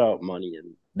put out money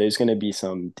and there's gonna be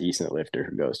some decent lifter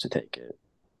who goes to take it.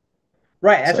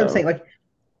 right, that's what I'm saying. So Like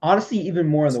honestly, even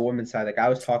more on the women's side. Like I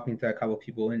was talking to a couple of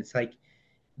people, and it's like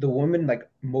the women like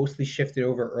mostly shifted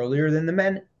over earlier than the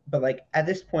men. But like at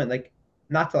this point, like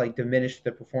not to like diminish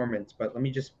the performance, but let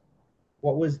me just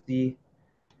what was the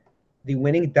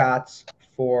winning dots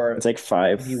it's for like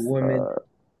the women?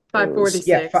 it was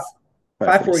Yeah, 546.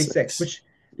 546, 546. which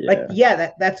like Yeah.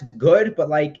 yeah, that's good, but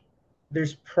like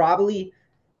there's probably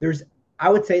there's I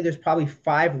would say there's probably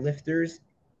 5 lifters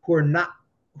who are not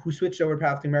who switched over to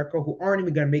Powerlifting America who aren't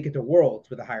even going to make it to worlds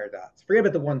with the higher dots. Forget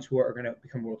about the ones who are going to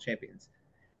become world champions.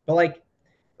 But like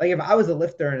if I was a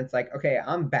lifter and it's like, okay,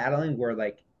 I'm battling where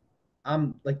like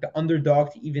I'm like the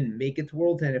underdog to even make it to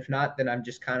worlds, and if not, then I'm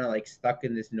just kind of like stuck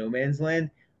in this no man's land,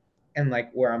 and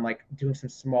like where I'm like doing some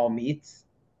small meets,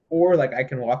 or like I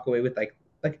can walk away with like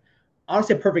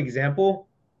honestly a perfect example.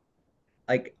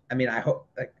 Like I mean, I hope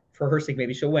like for her sake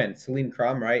maybe she'll win. Celine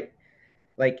Crum, right?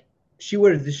 Like she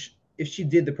would have just if she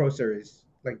did the Pro Series,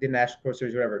 like the National Pro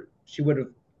Series, whatever, she would have.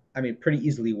 I mean, pretty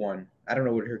easily won. I don't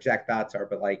know what her exact dots are,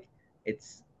 but like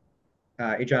it's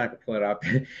Adriana could pull it up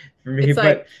for me, It's but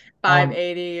like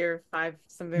 580 or 5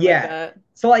 something like yeah. that.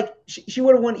 So like she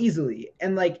would have won easily,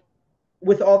 and like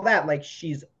with all that, like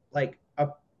she's like a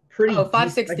pretty Oh, decent.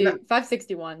 Like 560, not,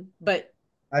 561, but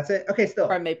that's it. Okay,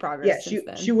 still. I made Yeah, progress since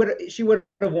then. she would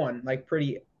have won like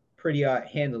pretty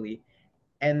handily.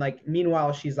 And like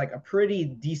meanwhile, she's like a pretty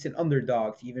decent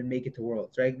underdog to even make it to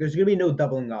Worlds, right? There's gonna be no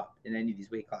doubling up in any of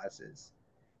these weight classes.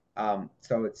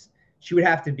 So she would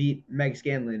have to beat Meg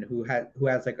Scanlon, who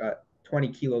has like a 20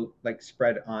 kilo like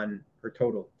spread on her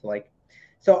total to like.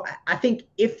 So I think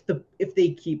if they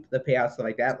keep the payouts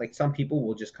like that, like some people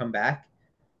will just come back,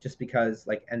 just because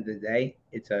like end of the day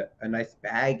it's a nice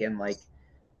bag, and like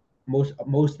most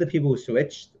of the people who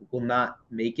switched will not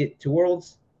make it to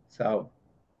Worlds. So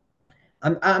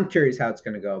I'm curious how it's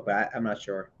gonna go, but I'm not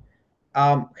sure.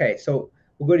 Okay, so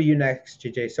we'll go to you next,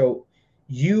 JJ. So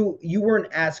you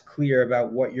weren't as clear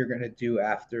about what you're gonna do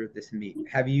after this meet.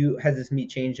 Has this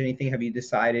meet changed anything? Have you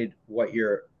decided what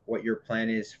your plan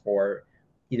is for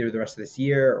either the rest of this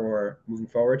year or moving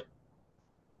forward?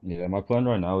 Yeah, my plan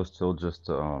right now is still just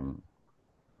to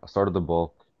I started the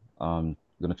bulk. Gonna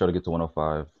try to get to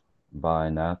 105 by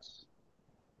Nats,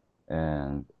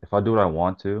 and if I do what I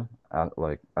want to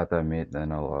at that meet,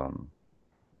 then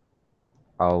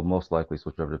I'll most likely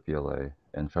switch over to PLA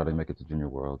and try to make it to Junior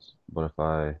Worlds. But if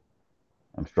I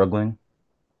am struggling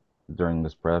during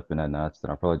this prep and at Nats,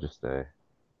 then I'll probably just stay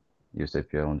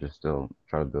USAPL and just still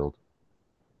try to build.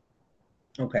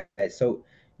 Okay, so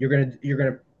you're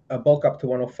gonna bulk up to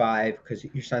 105 because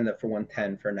you signed up for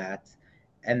 110 for Nats,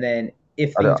 and then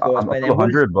if things go as I'm up planned, to and what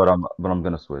is 100, but I'm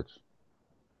gonna switch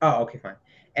oh, okay, fine.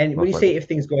 And when most you say likely. if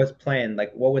things go as planned,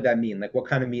 like what would that mean? Like what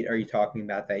kind of meet are you talking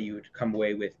about that you would come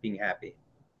away with being happy?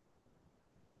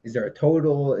 Is there a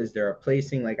total? Is there a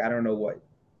placing? Like I don't know what.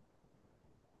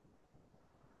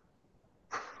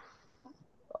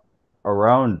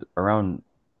 Around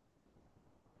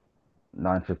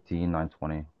 915,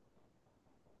 920.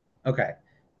 Okay,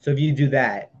 so if you do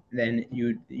that, then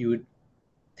you would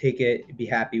take it, be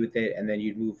happy with it, and then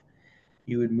you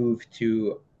would move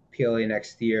to PLA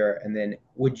next year, and then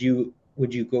would you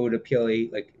go to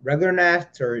PLA like regular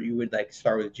Nats, or you would like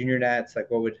start with junior Nats?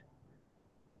 Like what would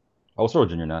I'll start with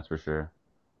Junior Nats for sure.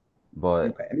 But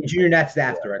okay? I mean junior Nats is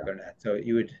after yeah, regular Nats, so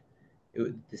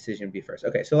decision be first.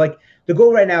 Okay, so like the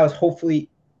goal right now is hopefully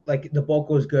like the bulk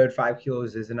goes good. 5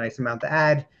 kilos is a nice amount to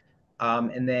add,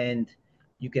 and then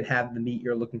you can have the meet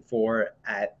you're looking for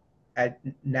at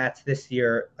Nats this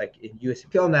year, like in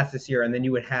USAPL Nats this year, and then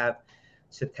you would have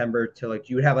September to like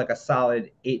you would have like a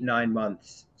solid 8-9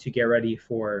 months to get ready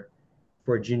for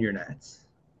junior Nats.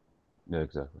 yeah,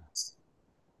 exactly.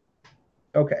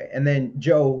 Okay, and then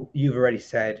Joe, you've already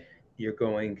said you're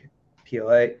going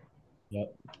PLA.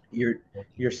 Yep. You're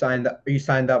you're signed up. Are you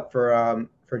signed up for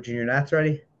junior Nats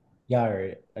already? Yeah, all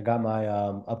right. I got my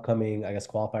upcoming, I guess,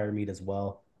 qualifier meet as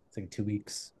well. It's like 2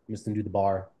 weeks. I'm just gonna do the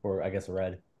bar for, I guess, a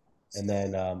red. And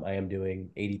then I am doing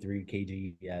 83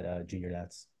 kg at junior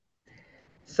nats.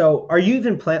 So are you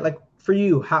even plan like for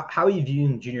you, how are you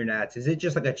viewing junior Nats? Is it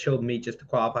just like a chilled meet just to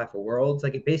qualify for worlds?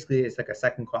 Like it basically is like a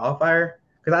second qualifier?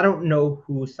 Because I don't know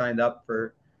who signed up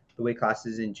for the weight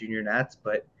classes in junior Nats,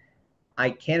 but I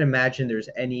can't imagine there's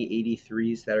any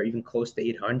 83s that are even close to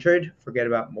 800. Forget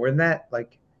about more than that.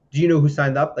 Like, do you know who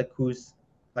signed up? Like who's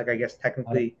like I guess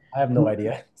technically I have no who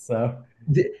idea. So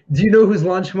do you know whose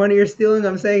lunch money you're stealing?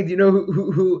 I'm saying, do you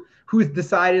know who's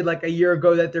decided like a year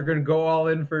ago that they're going to go all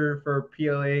in for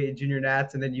PLA junior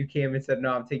Nats, and then you came and said,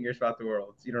 no, I'm taking your spot to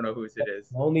Worlds. You don't know whose it is.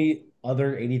 the only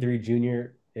other 83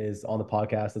 junior is on the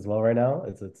podcast as well right now.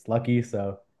 It's Lucky.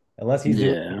 So unless he's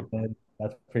doing Yeah, it, then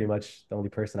that's pretty much the only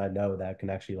person I know that can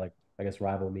actually like, I guess,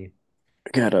 rival me.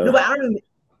 No, but gotta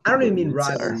I don't what even mean meets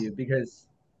rival are. you because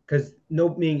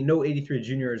no 83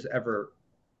 juniors ever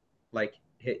like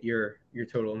hit your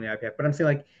total in the IPF. But I'm saying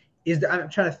like I'm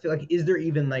trying to feel like is there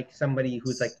even like somebody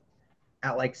who's like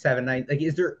at like 7-9, like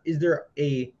is there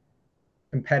a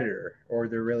competitor, or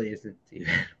there really isn't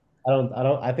even?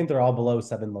 I think they're all below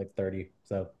 7 like 30.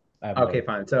 So I have no Okay, idea.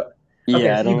 fine. So okay,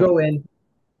 Yeah, I so you don't go in,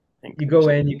 think you there's go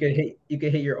in, any. you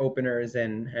could hit your openers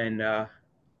and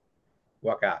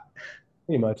walk out.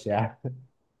 Pretty much, yeah.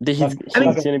 He's Lucky, I I'm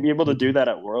not he's gonna gonna be able to do that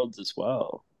at Worlds as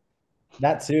well.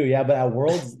 that too, yeah. But at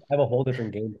Worlds, I have a whole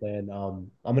different game plan.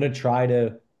 I'm gonna try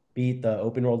to beat the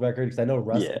open world record because I know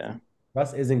Yeah,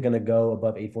 Russ isn't gonna go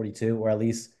above 842, or at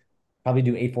least probably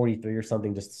do 843 or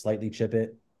something, just to slightly chip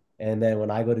it. And then when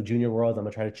I go to Junior Worlds, I'm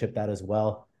gonna try to chip that as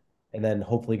well, and then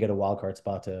hopefully get a wild card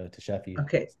spot to Sheffy.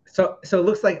 Okay, so it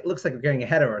looks like we're getting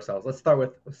ahead of ourselves. Let's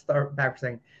start back for a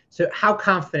second. So how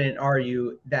confident are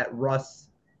you that Russ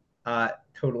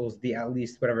totals the at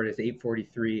least whatever it is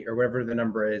 843 or whatever the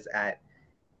number is at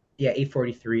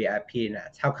 843 at PA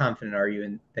Nats? How confident are you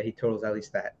in that he totals at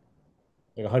least that?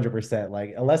 Like 100%.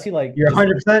 Like unless he like You're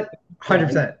just 100%, yeah,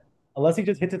 100%. unless he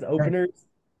just hits his openers,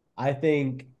 I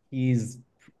think he's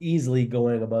easily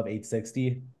going above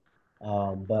 860.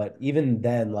 But even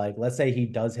then, like let's say he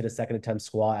does hit a second attempt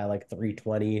squat at like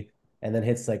 320 and then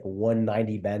hits like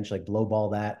 190 bench, like low ball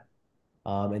that.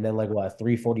 And then like what,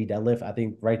 340 deadlift. I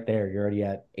think right there you're already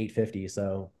at 850.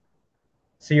 So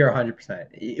you're 100%.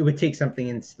 It would take something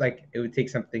it would take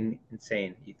something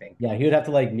insane, you think? yeah, he would have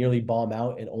to like nearly bomb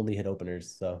out and only hit openers.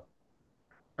 So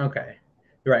Okay.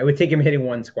 You're right. It would take him hitting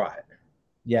one squat.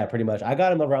 yeah, pretty much. I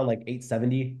got him around like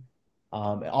 870.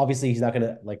 Obviously he's not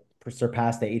gonna like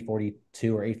surpass the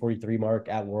 842 or 843 mark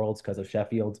at Worlds because of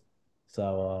Sheffield.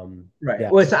 So Right. yeah.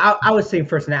 Well, so I was saying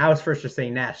first now. I was first just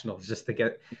saying nationals just to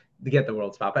get the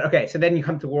world spot. But okay, so then you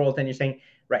come to worlds and you're saying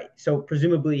right. So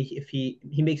presumably, if he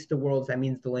makes the worlds, that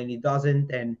means Delaney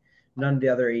doesn't, and none of the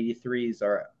other 83s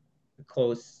are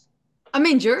close. I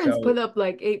mean, Jurin's So put up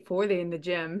like 840 in the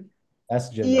gym. That's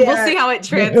Jim. Yeah. We'll see how it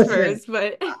transfers,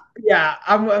 but yeah,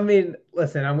 I mean,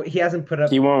 listen, he hasn't put up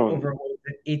He won't. over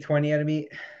 820 out of me.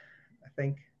 I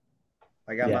think.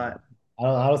 Like I'm Yeah. not.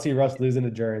 I don't see Russ losing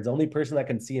to Jurgens. The only person that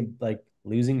can see him like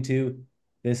losing to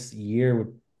this year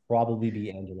would probably be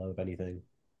Angelo, if anything.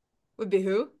 would be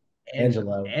who?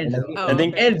 Angelo. Angelo. Oh, I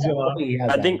think okay. Angelo.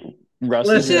 I think Russ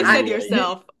You is should have Listen, said gonna be like,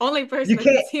 yourself. Only person you I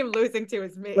can can't- see him losing to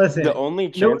is me. Listen, the only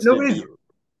chance to beat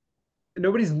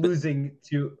nobody's losing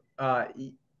to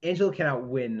Angelo cannot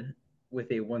win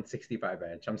with a 165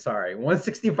 bench. I'm sorry.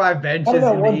 165 benches in the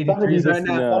 83s right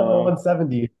now. No.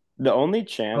 170. the only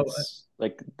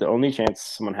chance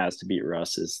someone has to beat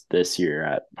Russ is this year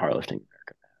at Powerlifting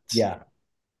America. Yeah.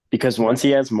 Because once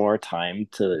he has more time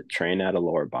to train at a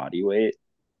lower body weight,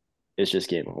 it's just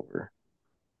game over.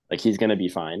 Like he's gonna be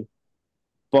fine.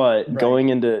 But Right. going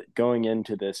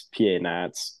into this PA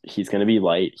Nats, he's gonna be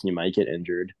light. He might get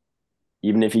injured.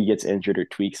 Even if he gets injured or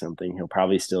tweaks something, he'll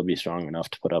probably still be strong enough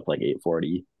to put up like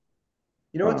 840.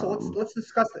 You know what? So let's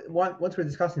discuss it once we're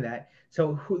discussing that.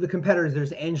 So who the competitors?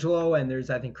 There's Angelo and there's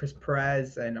I think Chris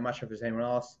Perez and I'm not sure if there's anyone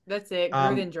else. That's it.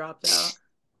 Gruden dropped out.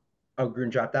 Oh,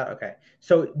 Gruden dropped out. Okay.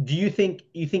 So do you think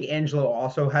Angelo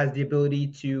also has the ability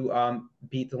to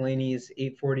beat Delaney's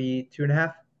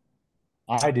 842.5?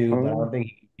 I do, but I don't think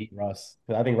he can beat Russ.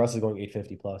 Because I think Russ is going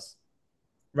 850 plus.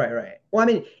 Right. Well, I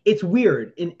mean, it's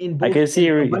weird in both I can see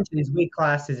a bunch of these weight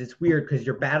classes. It's weird because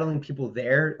you're battling people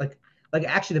there. Like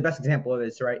actually, the best example of it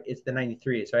is right. It's the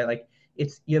 93s, right? Like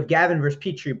you have Gavin versus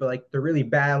Petrie, but like they're really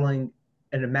battling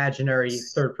an imaginary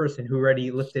third person who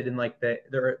already lifted in like the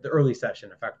early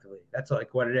session effectively. That's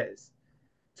like what it is.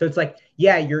 So it's like,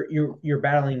 yeah, you're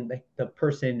battling like the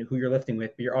person who you're lifting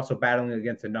with, but you're also battling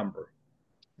against a number.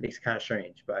 It makes it kind of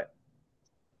strange, but.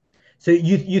 So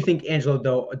you think Angelo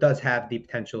though does have the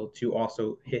potential to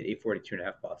also hit a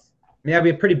 42.5 plus? I mean, that'd be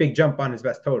a pretty big jump on his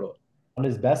best total. On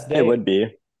his best day, It would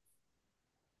be.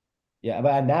 yeah,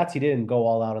 but at Nats he didn't go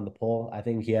all out on the pull. I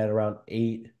think he had around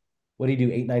 8. What did he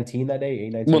do? 819 that day?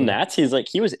 819. Well, Nats,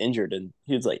 he was injured and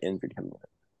he was like injured coming in.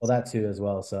 Well, that too as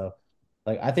well. So,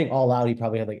 like, I think all out he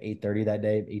probably had like 830 that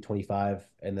day, 825,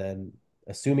 and then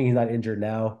assuming he's not injured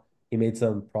now, he made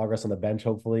some progress on the bench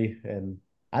hopefully, and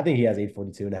I think he has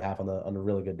 842.5 on a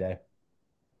really good day.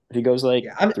 If he goes like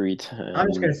Yeah, 310, I'm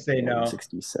just gonna say no.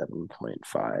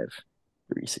 167.5,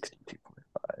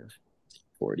 362.5,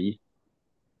 40.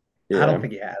 I don't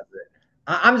think he has it.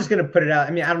 I'm just gonna put it out.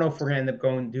 I mean, I don't know if we're gonna end up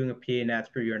doing a PA Nats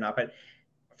preview or not, but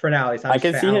for now, at least I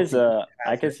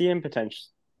can see him potentially.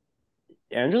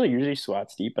 Angelo usually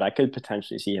squats deep, but I could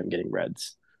potentially see him getting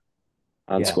reds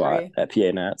on squat at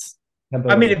PA Nats.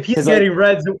 I mean, if he's getting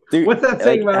reds, dude, what's that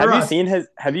saying about Russ?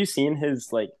 Have you seen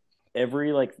his like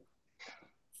every like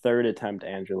third attempt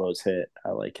Angelo's hit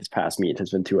at like his past meet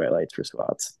has been 2 highlights for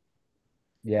squats.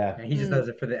 Yeah. He just does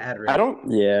it for the ad rate.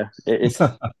 It's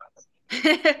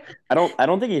I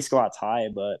don't think he squats high,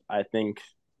 but I think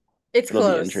it's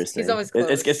close. Interesting. He's always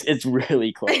close. It's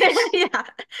really close. Yeah,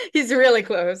 he's really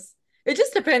close. It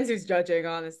just depends who's judging,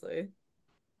 honestly.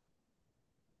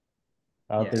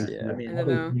 I don't think I mean, he's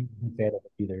a fan of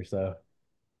it either. So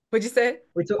what'd you say?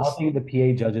 I don't think the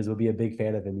PA judges would be a big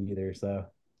fan of him either. So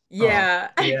yeah.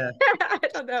 I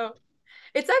don't know.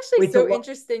 It's actually so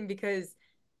interesting because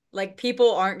like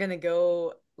people aren't gonna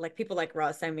go like people like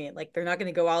Russ. I mean, like they're not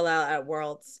gonna go all out at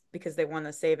Worlds because they want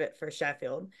to save it for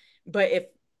Sheffield. But if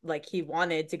like he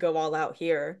wanted to go all out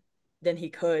here, then he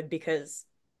could because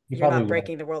you're not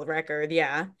breaking the world record.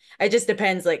 Yeah, it just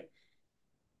depends. Like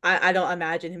I don't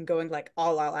imagine him going like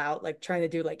all out, like trying to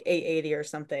do like 880 or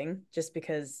something, just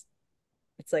because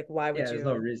it's like, why would you? There's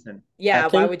no reason. Yeah,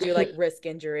 why would you like risk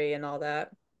injury and all that?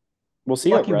 We'll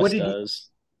see what Russ does.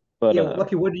 But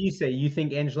Lucky, what do you say? You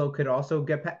think Angelo could also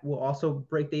will also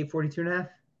break the 842.5?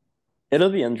 It'll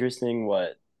be interesting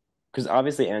because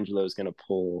obviously Angelo is going to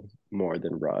pull more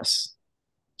than Russ.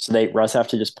 So Russ have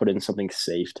to just put in something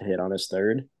safe to hit on his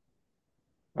third.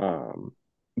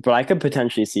 But I could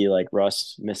potentially see like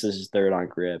Russ misses his third on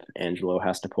grip. Angelo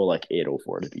has to pull like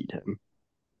 804 to beat him.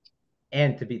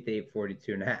 And to beat the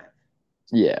 842.5.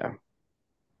 Yeah.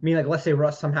 I mean, like, let's say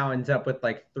Russ somehow ends up with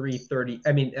like 330,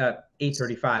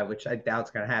 835, which I doubt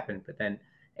is going to happen, but then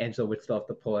Angelo would still have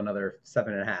to pull another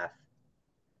 7.5.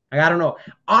 Like, I don't know.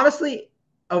 Honestly,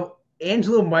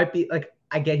 Angelo might be like,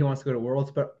 I get he wants to go to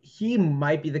Worlds, but he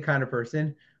might be the kind of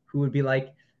person who would be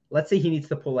like, let's say he needs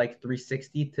to pull like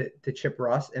 360 to chip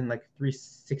Russ and like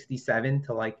 367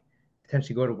 to like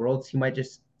potentially go to Worlds. He might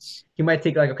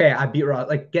take like, okay, I beat Russ,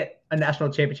 like get a national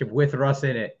championship with Russ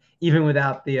in it, even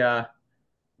without the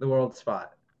world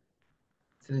spot.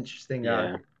 It's an interesting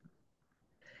Yeah.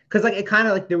 because like it kind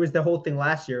of like there was the whole thing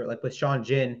last year, like with Sean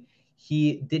Jin,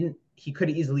 he could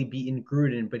have easily beaten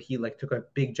Gruden, but he like took a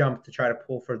big jump to try to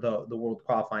pull for the world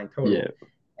qualifying total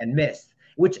and missed.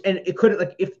 Which and it could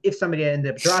like if somebody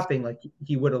ended up dropping, like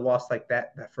he would have lost like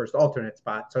that first alternate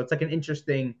spot. So it's like an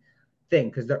interesting thing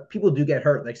because people do get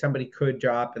hurt. Like somebody could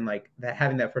drop and like that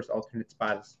having that first alternate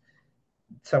spot is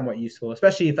somewhat useful,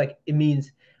 especially if like it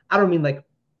means I don't mean like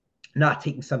not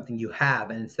taking something you have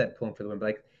and instead pulling for the win. But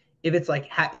like if it's like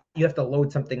you have to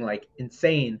load something like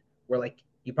insane where like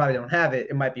you probably don't have it,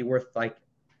 it might be worth like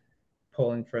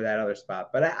pulling for that other spot.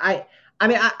 But I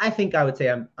think I would say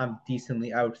I'm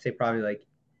decently. I would say probably like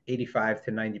 85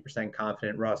 to 90%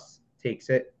 confident Russ takes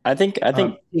it. I think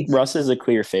Russ is a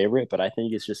clear favorite, but I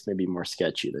think it's just going to be more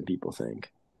sketchy than people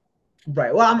think.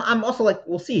 Right. Well, I'm also like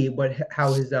we'll see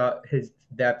how his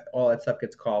depth, all that stuff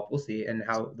gets called. We'll see, and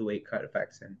how the weight cut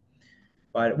affects him.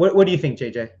 But what do you think,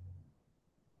 JJ?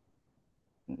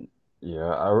 Yeah,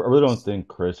 I really don't think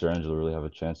Chris or Angelo really have a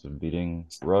chance of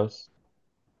beating Russ.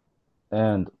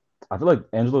 And I feel like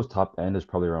Angelo's top end is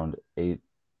probably around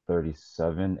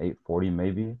 837, 840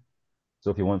 maybe.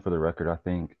 So if he went for the record,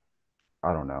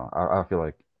 I don't know. I feel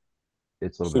like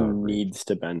it's a little He bit out of reach. needs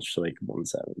to bench like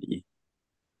 170.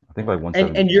 I think like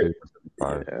And you're 172,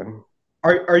 175. Yeah.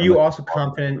 are I'm you like, also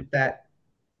confident that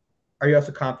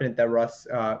Russ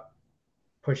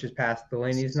pushes past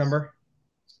Delaney's number?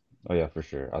 oh yeah, for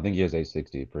sure. I think he has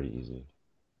 860 pretty easy.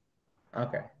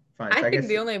 Okay, fine. I So I think guess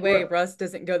the only way Russ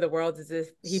doesn't go to the Worlds is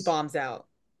if he bombs out,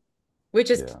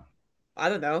 which is, Yeah. I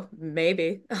don't know,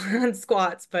 maybe on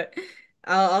squats, but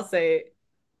I'll say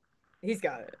he's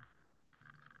got it.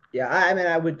 yeah, I mean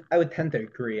I would tend to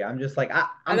agree. I'm just like I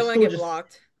I'm don't want to still get just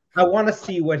blocked. I want to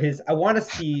see I want to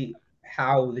see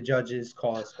how the judges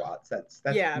call his squats. That's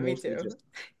Yeah, me mostly too. just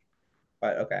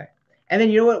but okay. And then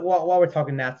you know what? While we're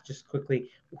talking Nats, just quickly,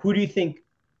 who do you think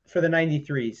for the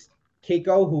 93s?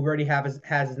 Keiko, who already has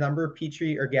his number,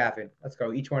 Petrie or Gavin? Let's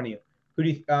go. Each one of you.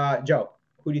 Joe?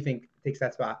 Who do you think takes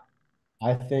that spot?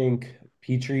 I think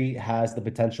Petrie has the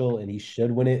potential and he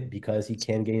should win it because he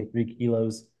can gain 3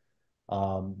 kilos.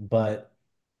 But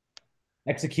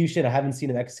execution, I haven't seen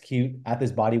him execute at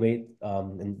this body weight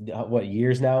in what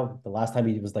years now. The last time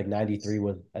he was like 93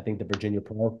 was I think the Virginia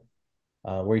Pro,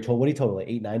 where he told what he told like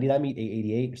 890 that meet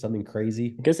 888 or something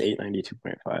crazy. I guess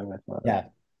 892.5, I thought. Yeah.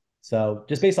 So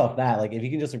just based off that, like if he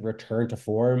can just return to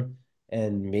form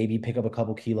and maybe pick up a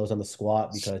couple kilos on the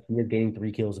squat because he is gaining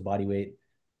 3 kilos of body weight,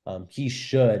 he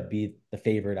should be the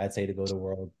favorite, I'd say, to go to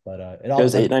World. But it It all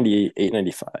was depends. 898,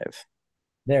 895.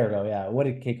 There we go. Yeah. What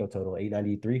did Keiko total?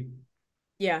 893.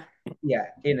 Yeah. Yeah,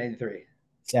 893.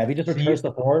 Yeah. If he just So returns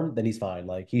to form, then he's fine.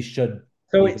 Like he should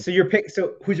so be. wait, so your pick.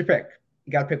 So who's your pick?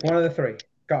 You got to pick one of the three.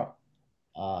 Go.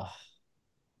 Uh,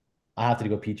 I have to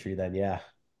go Petrie then. Yeah.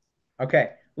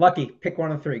 Okay, Lucky. Pick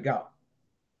one of the three. Go.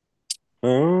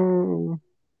 Um,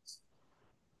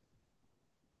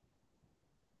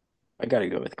 I gotta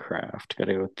go with Kraft.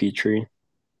 Gotta go with Petrie.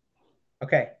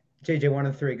 Okay, JJ. One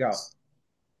of the three. Go.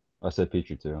 I said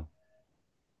Petrie too.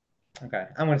 Okay,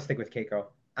 I'm gonna stick with Keiko.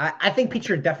 I think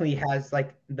Peter definitely has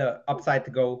like the upside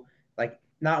to go like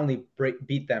not only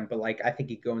beat them, but like I think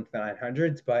he'd go into the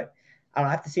 900s. But I don't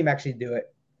have to see him actually do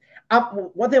it.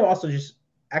 One thing I'm also just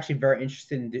actually very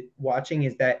interested in watching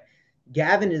is that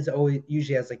Gavin is always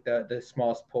usually has like the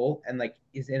smallest pull and like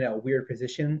is in a weird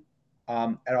position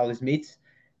at all his meets.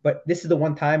 But this is the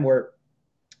one time where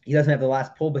he doesn't have the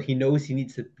last pull, but he knows he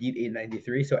needs to beat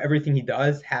 893. So everything he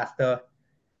does has to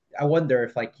I wonder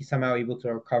if like he's somehow able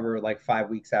to recover like 5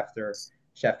 weeks after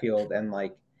Sheffield and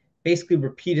like basically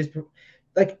repeat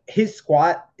his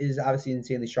squat is obviously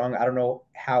insanely strong. I don't know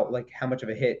how much of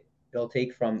a hit it'll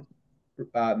take from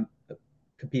um,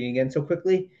 competing again so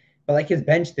quickly, but like his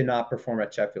bench did not perform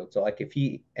at Sheffield. So like if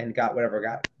he and got whatever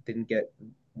got didn't get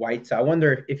White. So I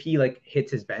wonder if he like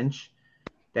hits his bench,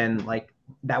 then like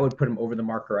that would put him over the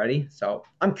mark already. So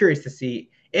I'm curious to see.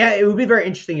 Yeah, it would be very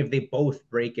interesting if they both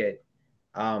break it.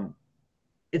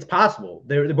 It's possible.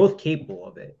 They're both capable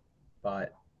of it,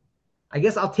 but I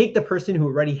guess I'll take the person who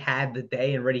already had the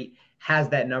day and already has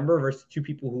that number versus two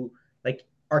people who like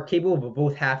are capable but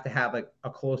both have to have like a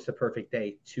close to perfect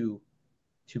day to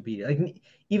beat it. Like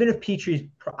even if Petrie's,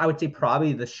 I would say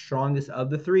probably the strongest of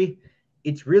the three,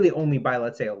 it's really only by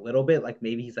let's say a little bit. Like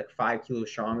maybe he's like 5 kilos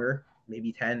stronger,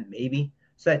 maybe 10, maybe.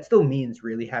 So that still means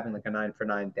really having like a 9 for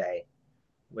 9 day,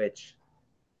 which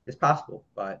is possible.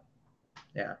 But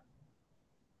yeah.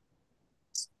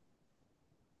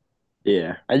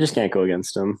 Yeah, I just can't go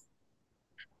against him.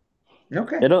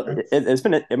 Okay. It's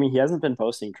been. I mean, he hasn't been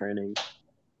posting training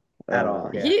At all.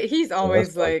 Yeah. He's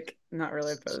always like not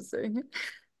really posting.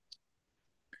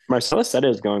 Marcellus said it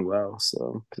was going well,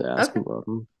 so could I ask him about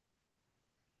him?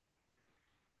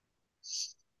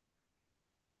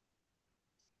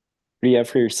 What do you have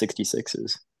for your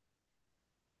 66s?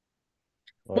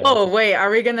 Whoa, wait, are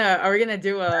we gonna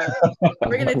do a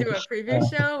preview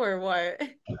show or what?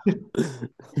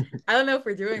 I don't know if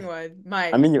we're doing one.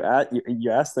 Mike. I mean, you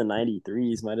asked the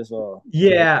 93s, might as well.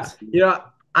 Yeah.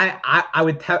 I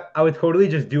would totally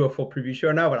just do a full preview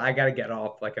show now, but I gotta get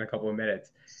off like in a couple of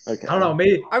minutes. Okay. I don't know.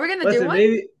 Maybe are we gonna do one?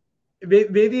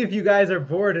 Maybe if you guys are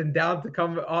bored and down to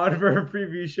come on for a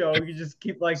preview show, you just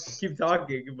keep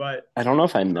talking. But I don't know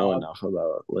if I know enough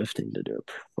about lifting to do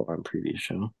a full-on preview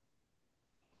show.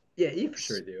 Yeah, you for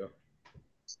sure do.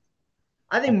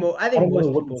 I think most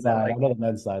people side. I know the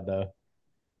men's side though.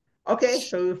 Okay,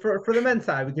 so for the men's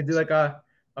side, we could do like a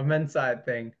men's side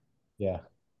thing. Yeah,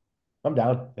 I'm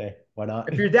down. Hey, why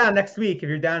not? If you're down next week,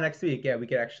 yeah, we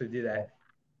could actually do that.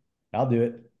 I'll do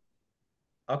it.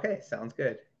 Okay, sounds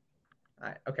good. All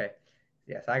right, okay.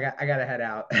 Yes, I gotta head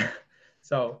out.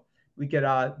 So we could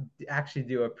actually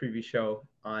do a preview show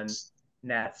on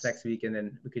Nats next week, and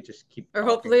then we could just keep or talking.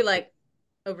 hopefully like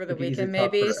over the weekend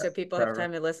maybe, so people have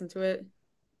time to listen to it.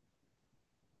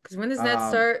 Because when does Nats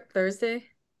start? Thursday?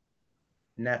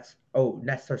 Nats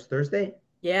starts Thursday?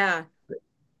 Yeah.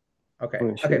 Okay.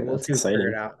 Oh, okay, we'll see. We'll figure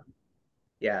it out.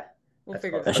 Yeah. We'll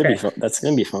figure it out. That should be fun. That's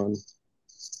gonna be fun.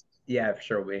 Yeah, for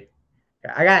sure.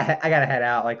 I gotta head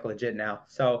out like legit now.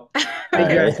 So thank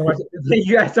you guys so much. Thank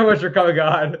you guys so much for coming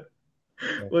on.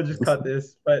 We'll just cut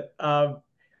this. But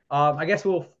I guess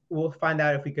we'll find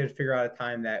out if we could figure out a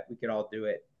time that we could all do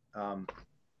it.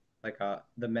 Like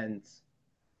the men's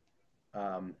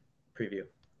preview.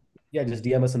 Yeah, just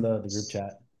DM us in the group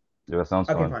chat. Yeah, that sounds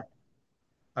fun. Fine.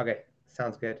 Okay,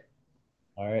 sounds good.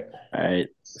 All right. All right.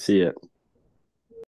 See ya.